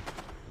 eventually.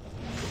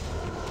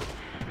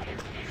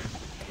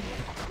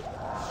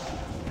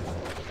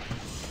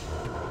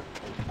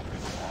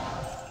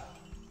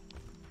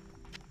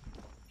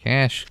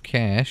 Cash,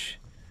 cash,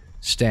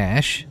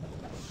 stash,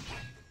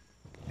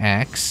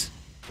 axe,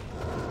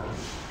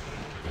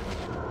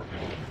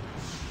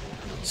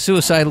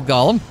 suicidal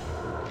golem.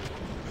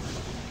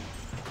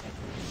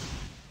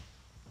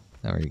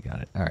 Already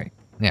got it. Alright.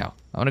 Now,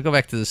 I want to go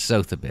back to the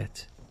south a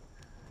bit.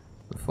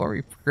 Before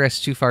we progress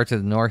too far to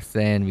the north,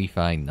 then we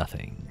find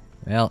nothing.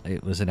 Well,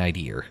 it was an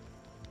idea.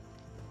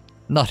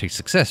 Not a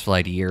successful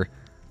idea,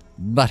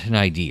 but an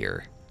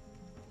idea.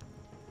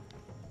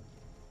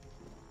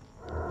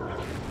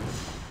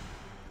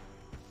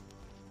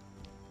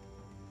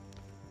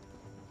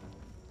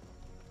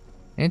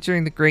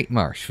 Entering the Great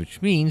Marsh,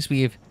 which means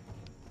we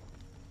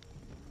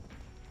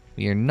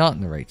are not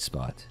in the right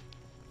spot.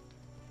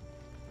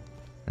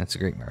 That's the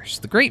Great Marsh.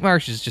 The Great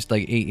Marsh is just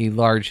like a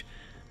large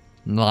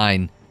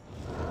line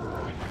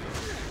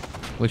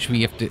which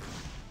we have to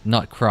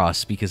not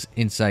cross because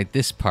inside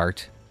this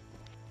part...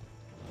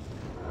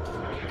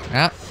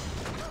 Ah!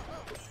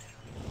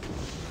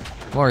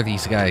 More of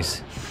these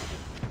guys.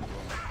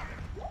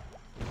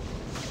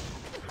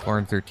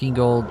 413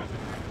 gold.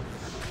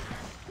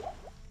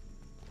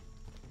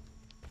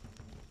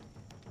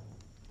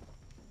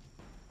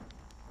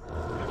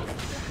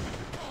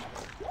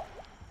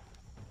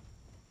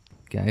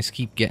 Guys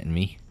keep getting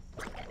me.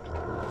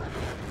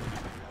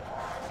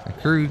 A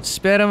crude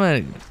sputum,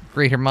 a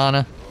greater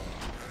mana.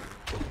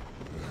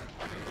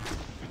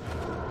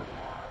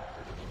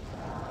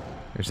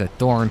 There's that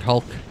thorned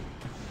Hulk.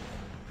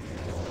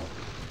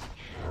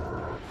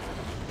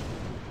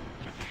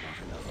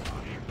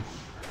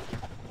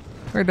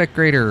 Where'd that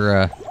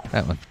greater,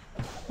 that one?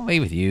 Away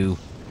with you.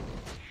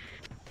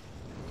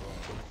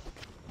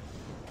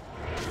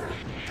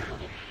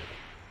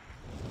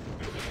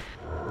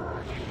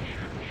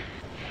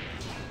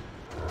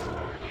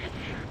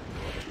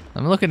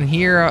 I'm looking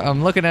here,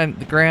 I'm looking at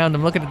the ground,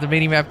 I'm looking at the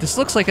mini-map. This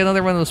looks like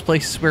another one of those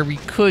places where we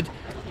could...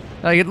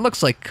 Like, it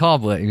looks like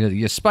cobweb, you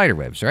know, spider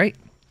webs, right?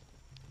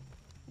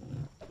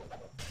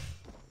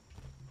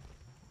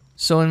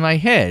 So in my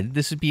head,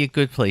 this would be a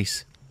good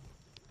place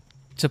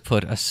to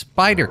put a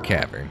spider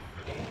cavern.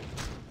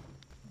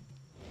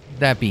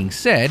 That being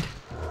said,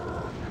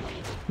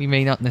 we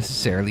may not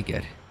necessarily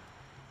get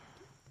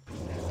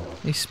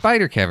a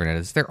spider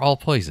cavern. They're all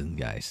poison,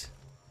 guys.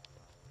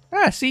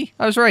 Ah, see?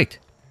 I was right.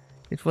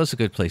 It was a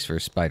good place for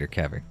a spider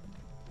cavern.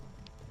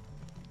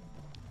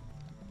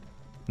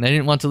 And I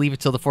didn't want to leave it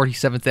till the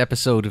 47th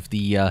episode of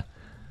the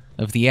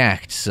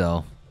act,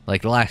 so...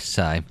 like last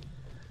time.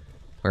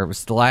 Where it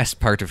was the last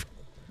part of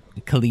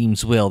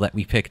Khalim's will that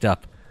we picked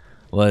up.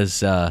 Was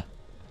the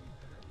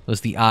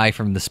eye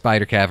from the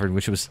spider cavern,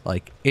 which was,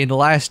 like, in the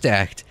last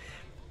act,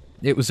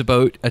 it was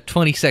about a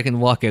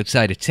 20-second walk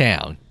outside of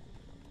town.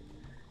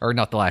 Or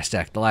not the last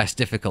act, the last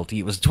difficulty.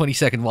 It was a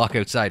 20-second walk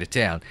outside of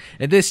town.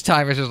 And this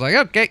time, I was just like,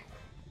 okay,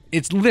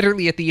 it's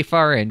literally at the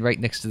far end, right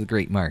next to the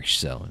Great Marsh,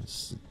 so...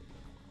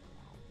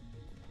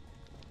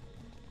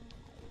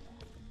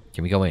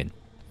 Can we go in?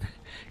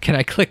 Can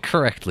I click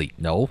correctly?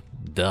 No.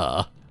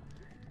 Duh.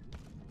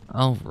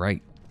 Oh,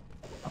 right.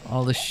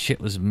 All this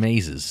shit was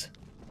mazes.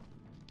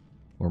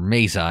 Or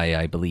mazi,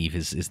 I believe,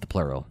 is the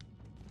plural.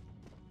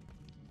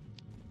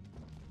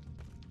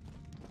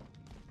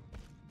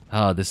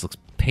 Oh, this looks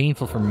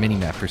painful from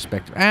minimap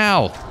perspective.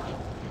 Ow!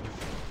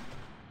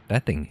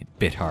 That thing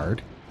bit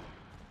hard.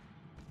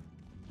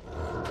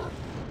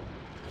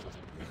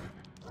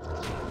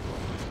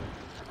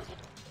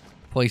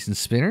 Poison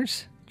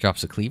spinners.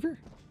 Drops a cleaver.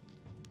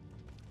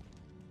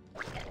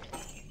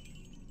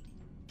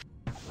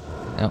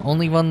 Now,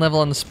 only one level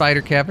on the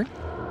spider cavern.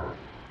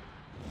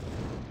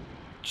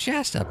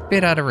 Just a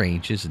bit out of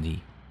range, isn't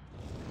he?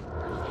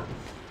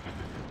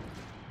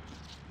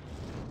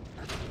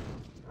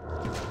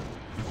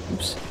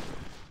 Oops.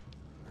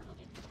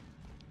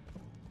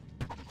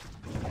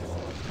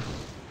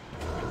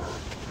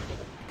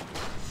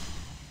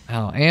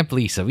 Oh, Aunt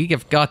Lisa, we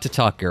have got to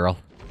talk, girl.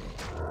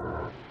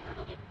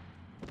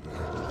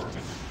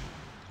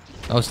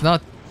 Oh, it's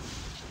not...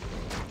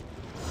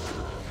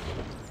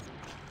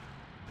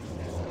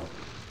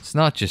 It's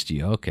not just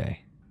you,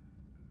 okay.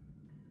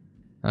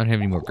 I don't have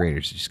any more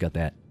graders, I just got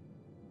that.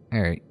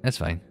 Alright, that's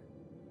fine.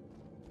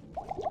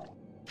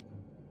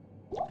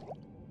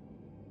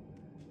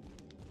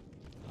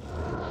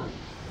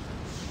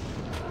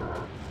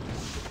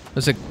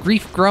 Was it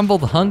Grief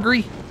Grumbled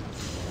Hungry?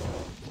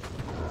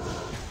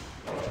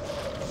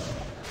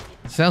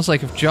 Sounds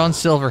like if John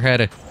Silver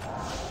had a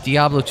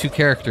Diablo II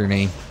character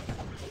name.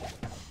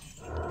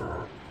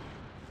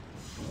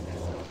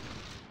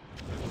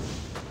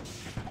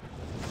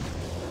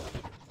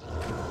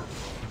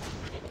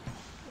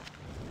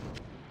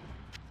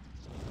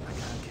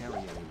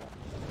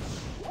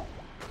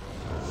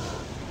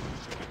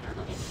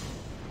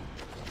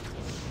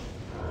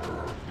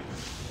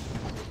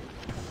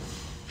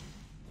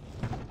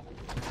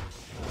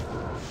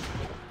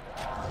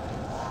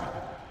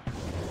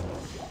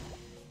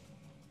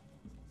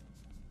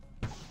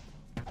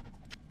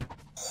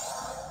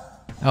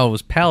 Oh, it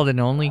was Paladin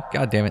only?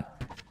 God damn it.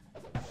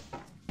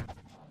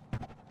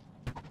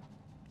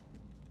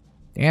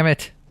 Damn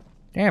it.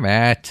 Damn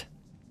it.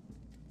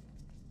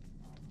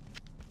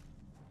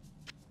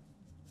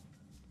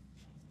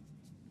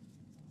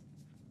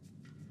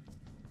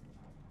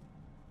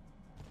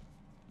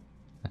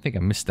 I think I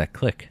missed that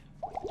click.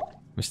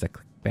 Missed that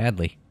click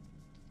badly.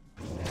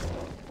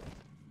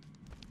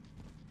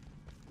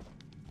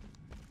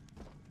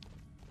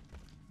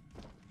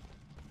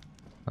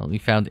 Well, we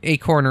found a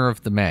corner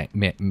of the map.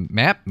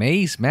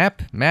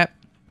 Map.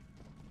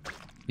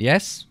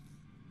 Yes?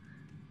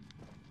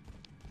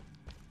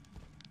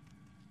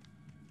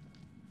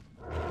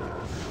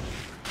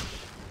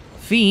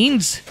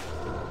 Fiends?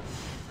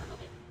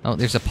 Oh,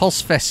 there's a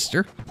pulse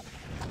fester.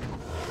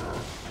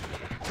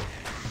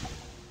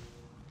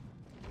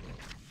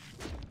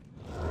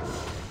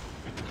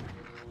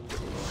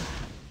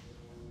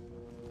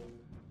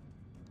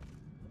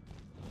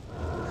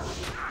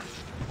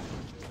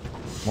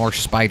 More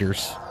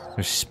spiders.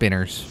 Or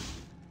spinners.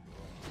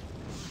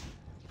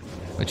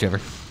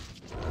 Whichever.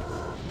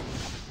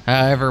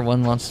 However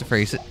one wants to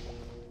phrase it.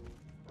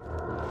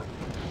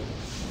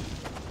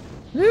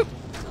 Whoop.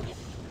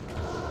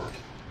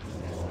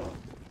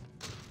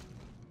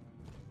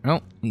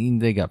 Oh,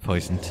 they got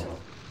poisoned.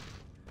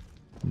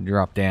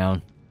 Drop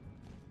down.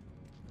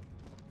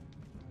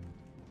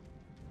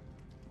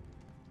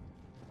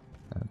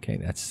 Okay,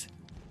 that's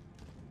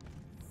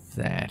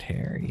that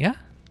area.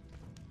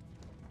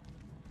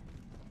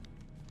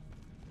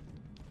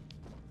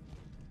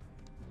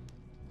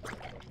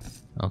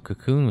 Oh,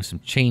 cocoon with some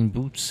chain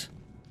boots.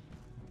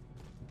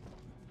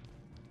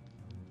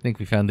 I think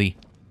we found the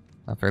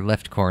upper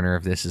left corner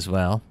of this as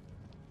well.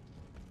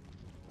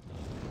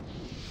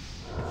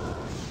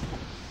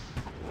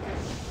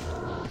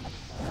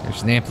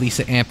 There's an Amp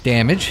Lisa amp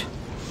damage.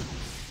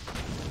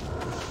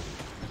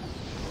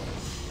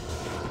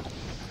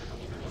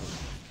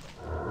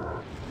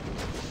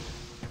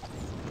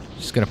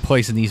 Just gonna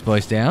poison these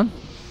boys down.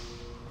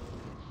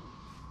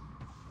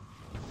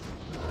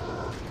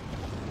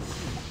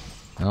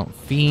 Oh,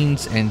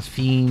 fiends and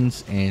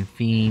fiends and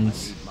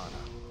fiends.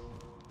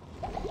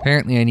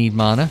 Apparently I need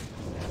mana.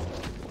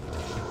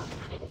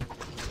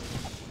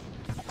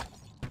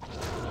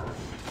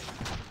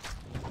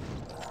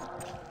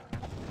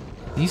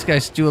 These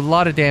guys do a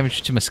lot of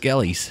damage to my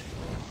skellies.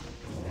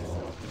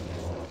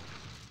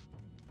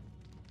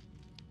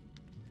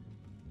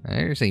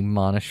 There's a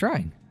mana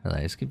shrine. Well,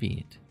 that is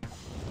convenient.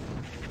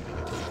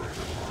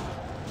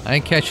 I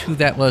didn't catch who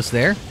that was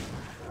there.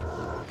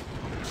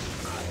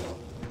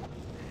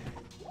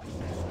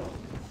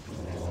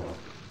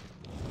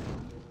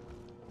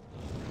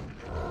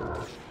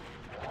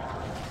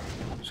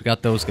 So we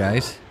got those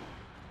guys.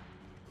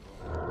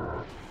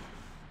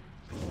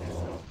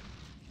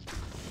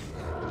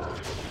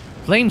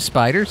 Flame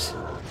spiders.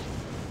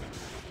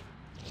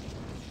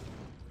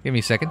 Give me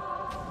a second.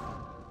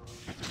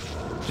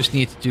 Just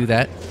need to do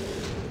that.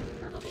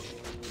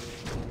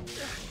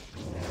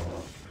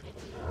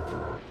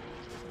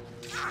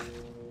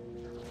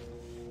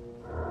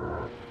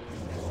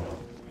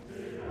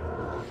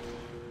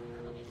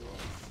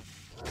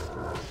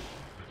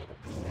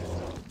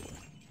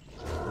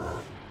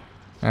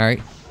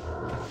 Alright.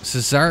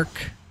 Cesark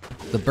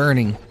the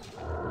Burning.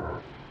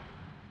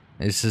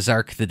 Is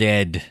Cesark the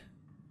Dead.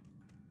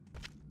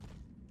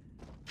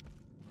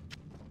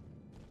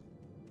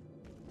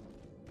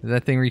 Did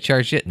that thing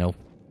recharge yet? No.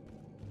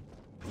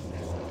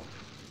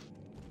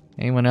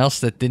 Anyone else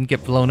that didn't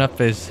get blown up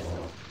as...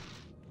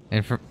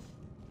 And for...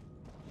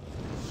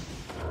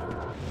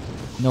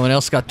 No one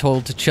else got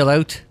told to chill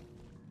out?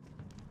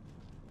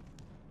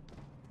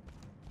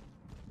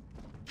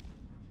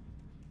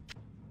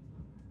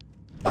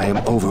 I am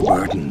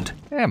overburdened.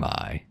 Am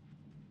I?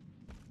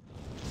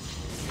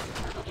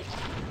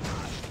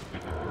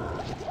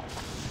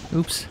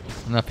 Oops.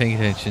 I'm not paying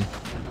attention.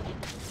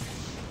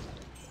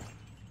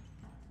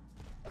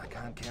 I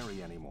can't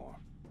carry anymore.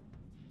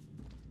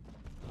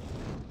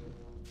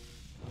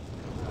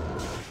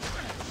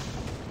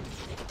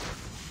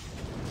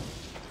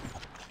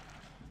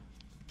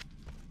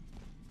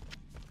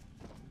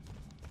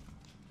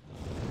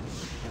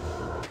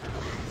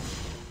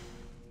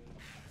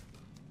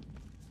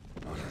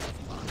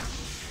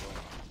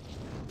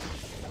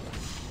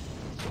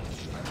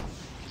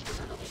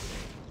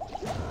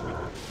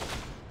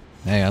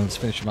 Hang on, let's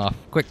finish him off.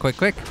 Quick, quick,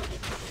 quick.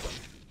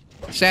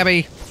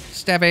 Stabby!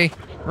 Stabby!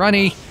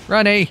 Runny!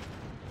 Runny!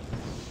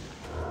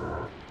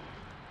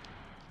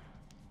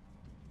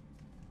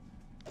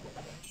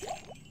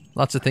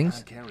 Lots of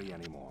things. Can't carry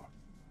anymore.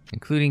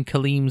 Including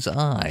Khalim's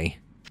eye.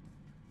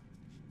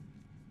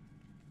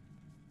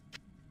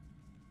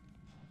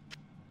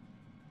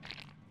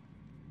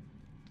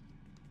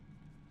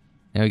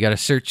 Now we gotta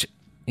search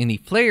in the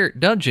player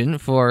dungeon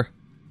for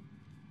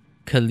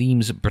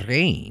Khalim's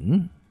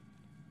brain.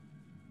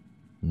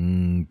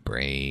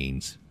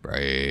 Brains.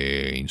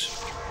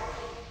 Brains.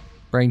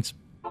 Brains.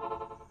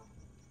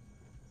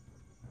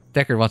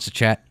 Deckard wants to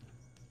chat.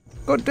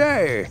 Good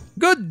day.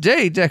 Good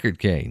day, Deckard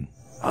Kane.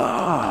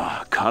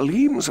 Ah,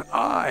 Khalim's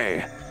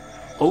eye.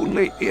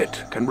 Only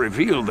it can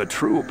reveal the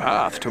true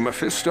path to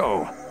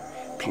Mephisto.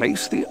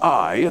 Place the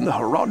eye in the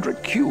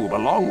Herodric cube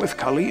along with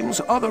Khalim's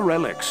other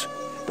relics.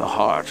 The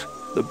heart,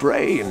 the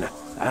brain,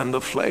 and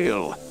the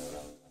flail.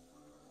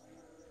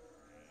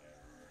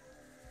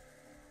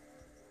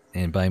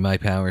 And by my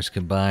powers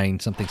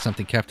combined, something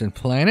Captain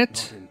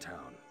Planet. Not in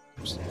town.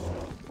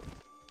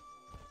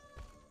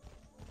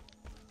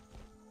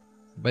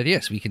 But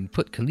yes, we can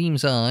put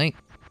Khalim's eye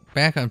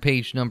back on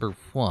page number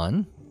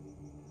 1.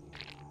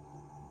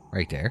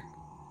 Right there.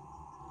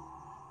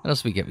 What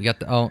else do we get? We got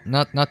the... Oh,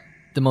 not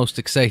the most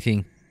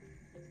exciting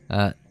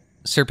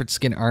serpent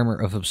skin armor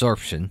of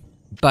absorption.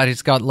 But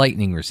it's got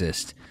lightning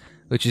resist.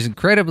 Which is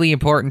incredibly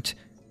important,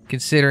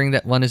 considering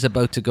that one is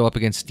about to go up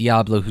against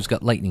Diablo, who's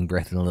got lightning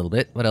breath in a little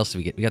bit. What else do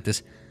we get? We got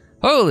this...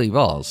 Holy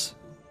balls!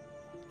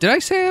 Did I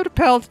say I had a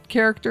paladin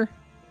character?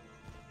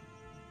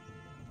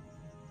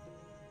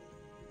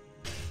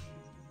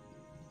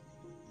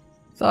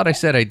 Thought I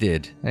said I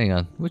did. Hang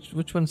on.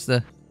 Which one's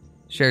the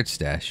shared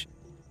stash?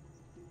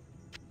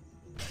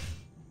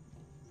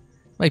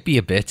 Might be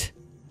a bit.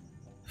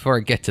 Before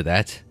I get to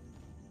that.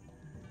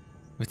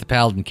 With the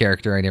paladin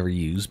character I never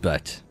use,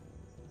 but...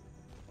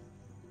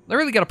 I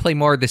really gotta play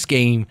more of this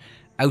game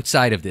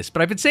outside of this.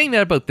 But I've been saying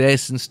that about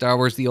this and Star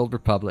Wars The Old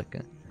Republic.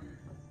 I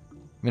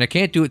mean, I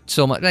can't do it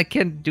so much. I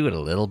can do it a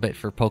little bit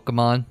for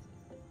Pokemon.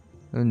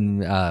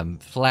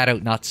 And, flat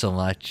out not so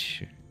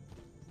much.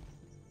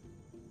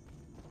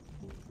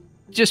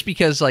 Just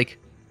because, like,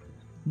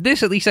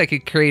 this at least I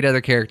could create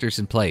other characters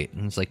and play it.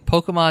 And it's like,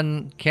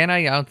 Pokemon, can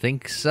I? I don't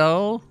think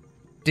so.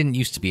 Didn't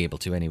used to be able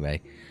to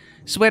anyway.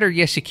 Sweater,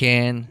 yes you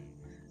can.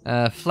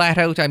 Flat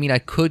out, I mean, I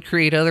could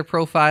create other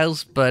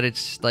profiles, but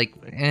it's like,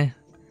 eh.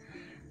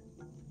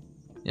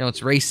 You know,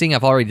 it's racing.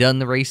 I've already done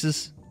the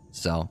races,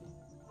 so.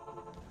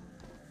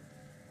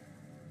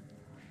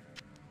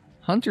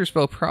 Hunter's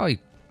bow probably,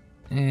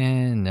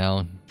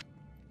 no.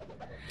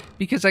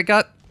 Because I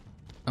got,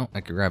 oh,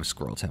 I could grab a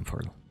scroll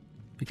temportal.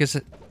 Because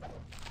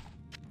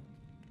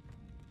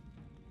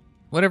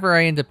whatever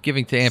I end up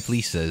giving to Aunt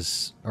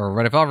Lisa's, or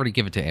what I've already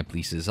given to Aunt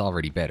Lisa is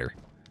already better.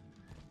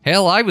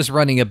 Hell, I was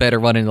running a better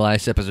one in the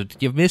last episode.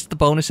 Did you miss the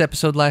bonus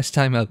episode last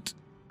time out?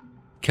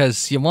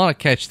 Because you want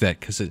to catch that,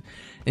 because it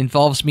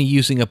involves me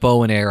using a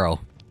bow and arrow.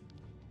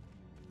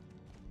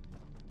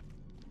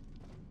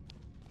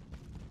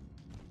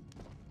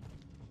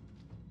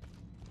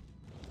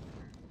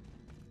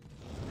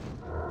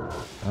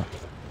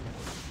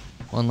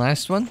 One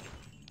last one.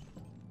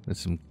 With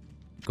some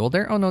gold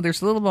there. Oh no,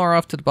 there's a little more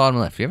off to the bottom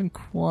left. We haven't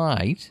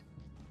quite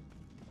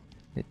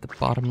hit the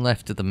bottom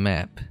left of the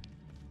map.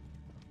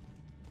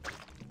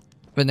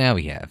 But now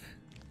we have.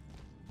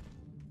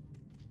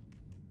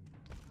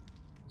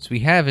 So we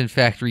have in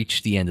fact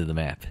reached the end of the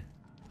map.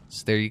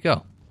 So there you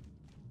go.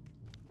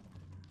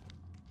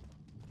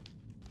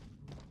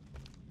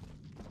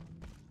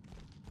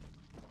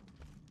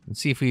 And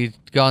see, if we'd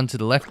gone to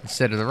the left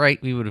instead of the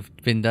right, we would have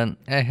been done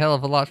a hell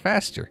of a lot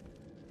faster.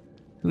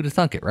 Who would have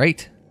thunk it,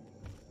 right?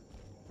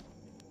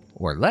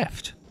 Or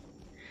left.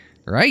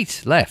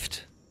 Right,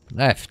 left,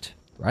 left,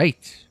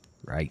 right,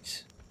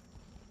 right.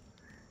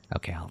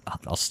 Okay,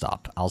 I'll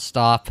stop. I'll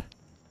stop.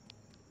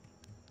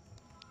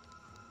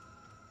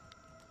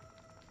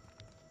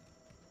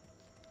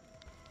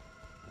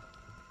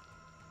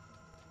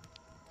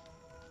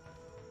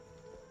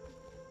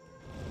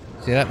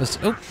 See, that was...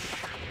 Oh!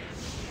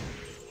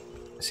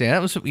 See,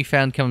 that was what we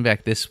found coming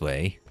back this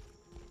way.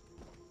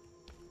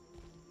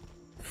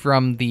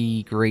 From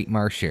the Great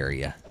Marsh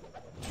area.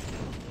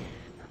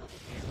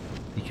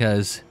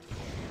 Because...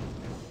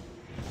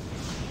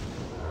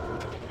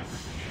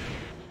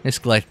 This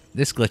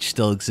glitch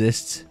still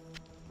exists.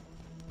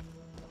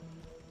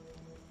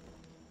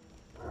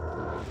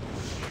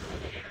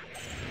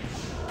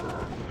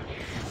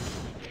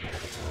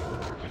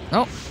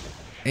 Oh!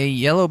 A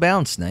yellow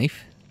bounce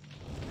knife.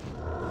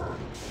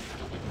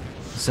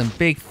 Some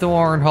big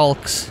thorn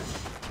hulks.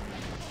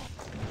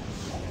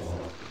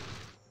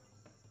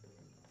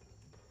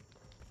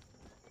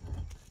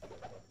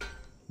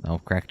 Oh,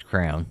 cracked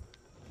crown.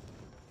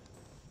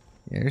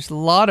 Yeah, there's a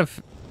lot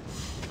of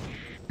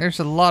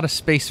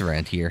space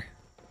around here.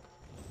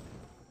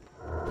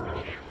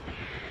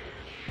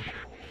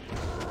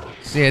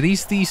 So yeah,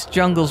 these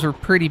jungles were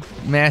pretty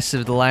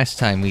massive the last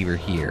time we were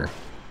here.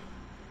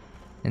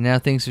 And now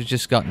things have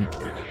just gotten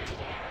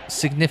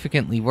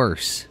significantly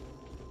worse.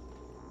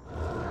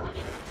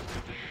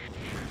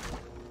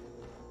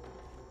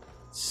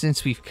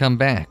 Since we've come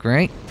back,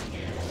 right?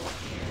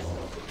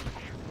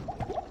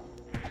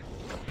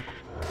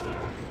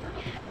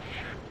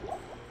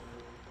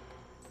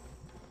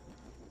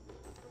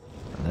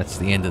 That's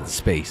the end of the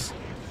space.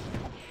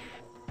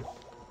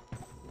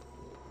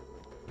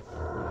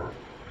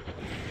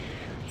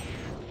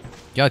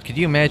 God, could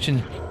you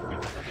imagine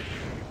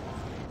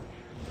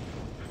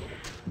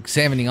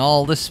examining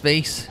all this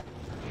space?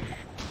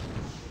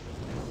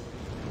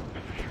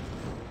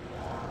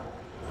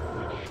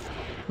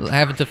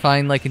 Having to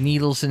find, like,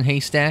 needles in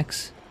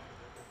haystacks?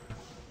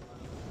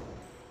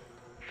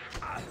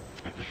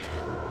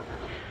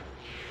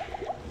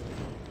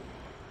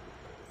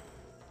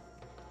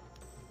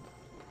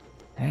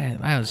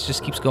 Wow, this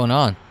just keeps going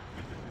on.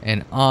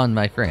 And on,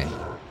 my friend.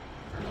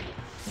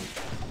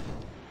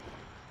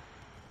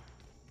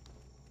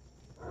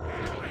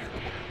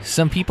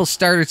 Some people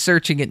started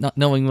searching it not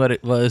knowing what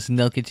it was, and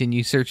they'll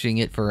continue searching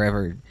it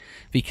forever.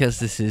 Because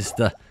this is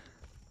the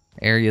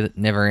area that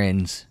never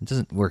ends. It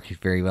doesn't work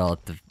very well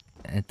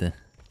at the...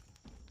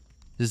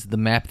 This is the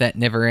map that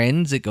never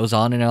ends. It goes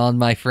on and on,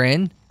 my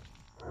friend.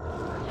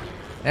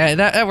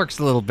 That works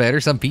a little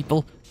better. Some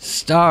people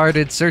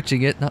started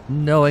searching it, not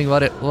knowing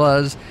what it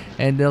was,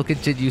 and they'll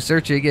continue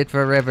searching it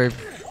forever.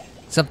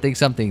 Something,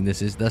 something.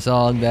 This is the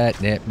song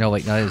that no,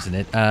 wait, no, isn't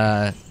it?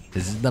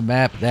 This is the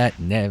map that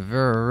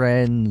never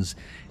ends.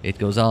 It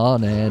goes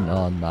on and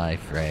on, my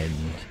friend.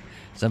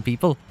 Some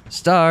people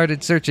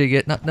started searching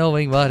it, not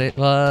knowing what it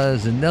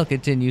was, and they'll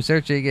continue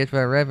searching it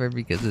forever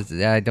because it's,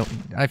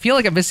 I feel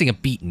like I'm missing a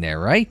beat in there,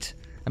 right?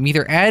 I'm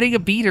either adding a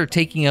beat or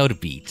taking out a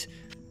beat.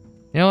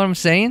 You know what I'm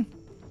saying?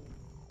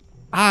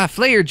 Ah,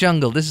 Flare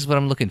Jungle. This is what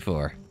I'm looking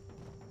for.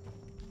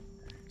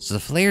 So the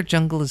Flare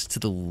Jungle is to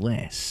the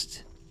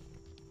west.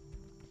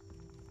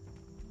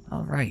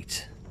 All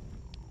right.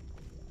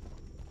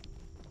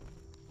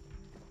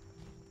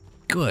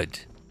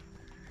 Good.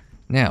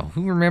 Now,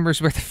 who remembers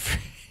where the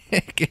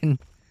frickin'...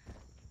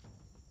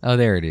 Oh,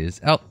 there it is.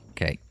 Oh,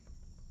 okay.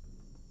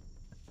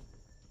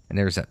 And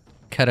there's a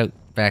cutout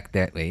back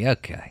that way.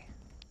 Okay.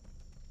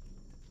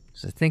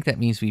 So I think that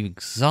means we've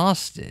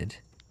exhausted...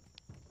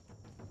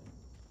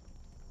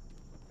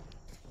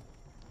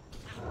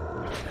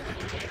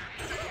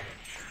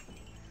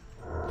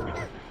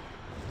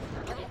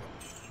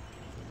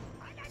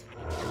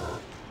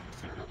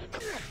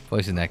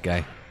 Poison that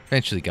guy.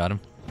 Eventually got him.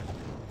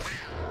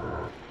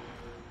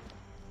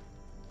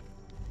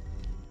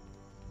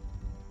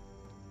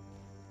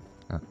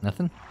 Oh,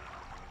 nothing?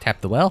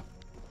 Tap the well?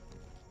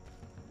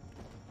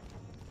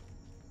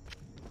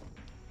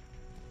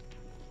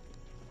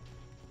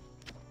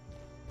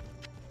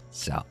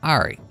 So,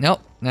 alright.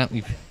 Nope. Now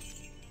we've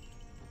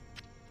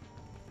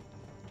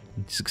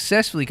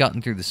successfully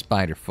gotten through the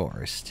spider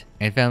forest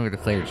and found where the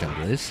Flare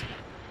Jungle is.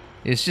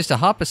 It's just a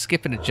hop, a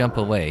skip, and a jump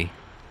away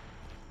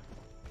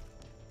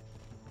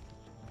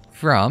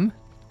from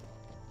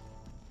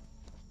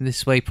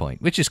this waypoint,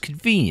 which is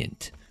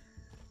convenient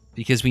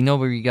because we know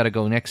where we gotta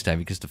go next time,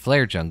 because the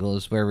Flare Jungle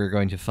is where we're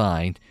going to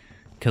find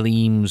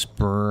Khalim's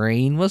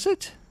brain, was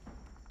it?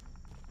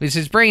 It's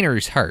his brain or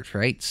his heart,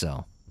 right?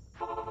 So.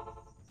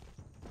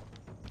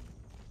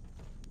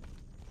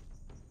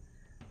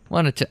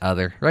 One or to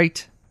other,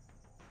 right?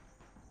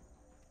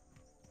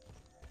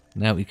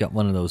 Now we've got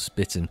one of those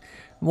bits in.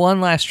 One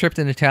last trip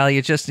to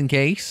Natalia, just in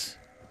case.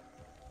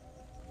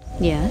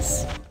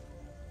 Yes?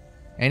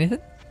 Anything?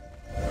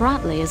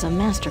 Brotley is a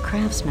master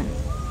craftsman.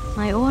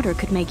 My order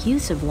could make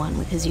use of one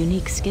with his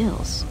unique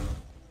skills.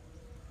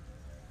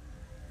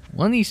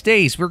 One of these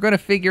days, we're going to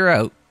figure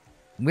out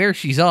where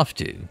she's off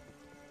to.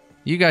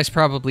 You guys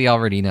probably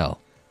already know.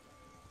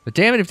 But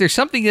damn it, if there's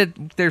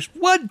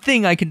one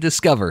thing I can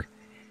discover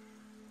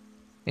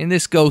in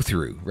this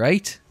go-through,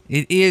 right?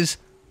 It is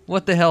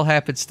what the hell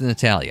happens to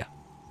Natalia.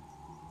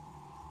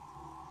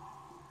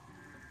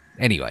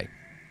 Anyway,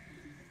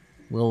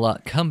 we'll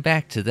come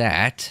back to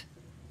that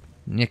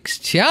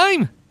next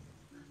time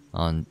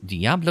on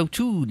Diablo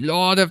II,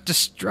 Lord of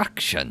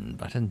Destruction.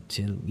 But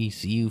until we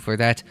see you for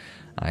that,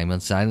 I'm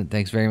Unsilent.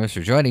 Thanks very much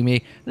for joining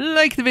me.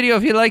 Like the video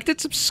if you liked it.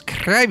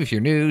 Subscribe if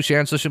you're new. Share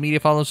on social media.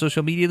 Follow on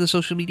social media. The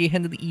social media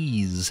handle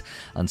is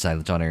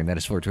Unsilent on air, and that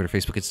is for Twitter,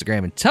 Facebook,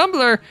 Instagram, and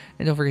Tumblr.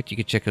 And don't forget you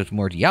can check out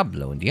more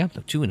Diablo and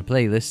Diablo 2 in the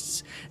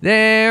playlists.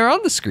 They're on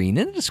the screen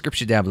in the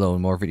description down below,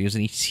 and more videos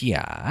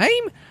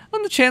anytime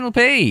on the channel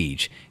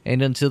page.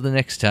 And until the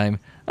next time,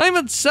 I'm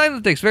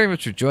Unsilent. Thanks very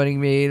much for joining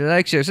me.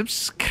 Like, share,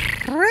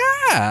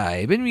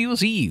 subscribe, and we will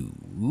see you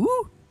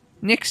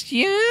next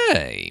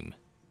time.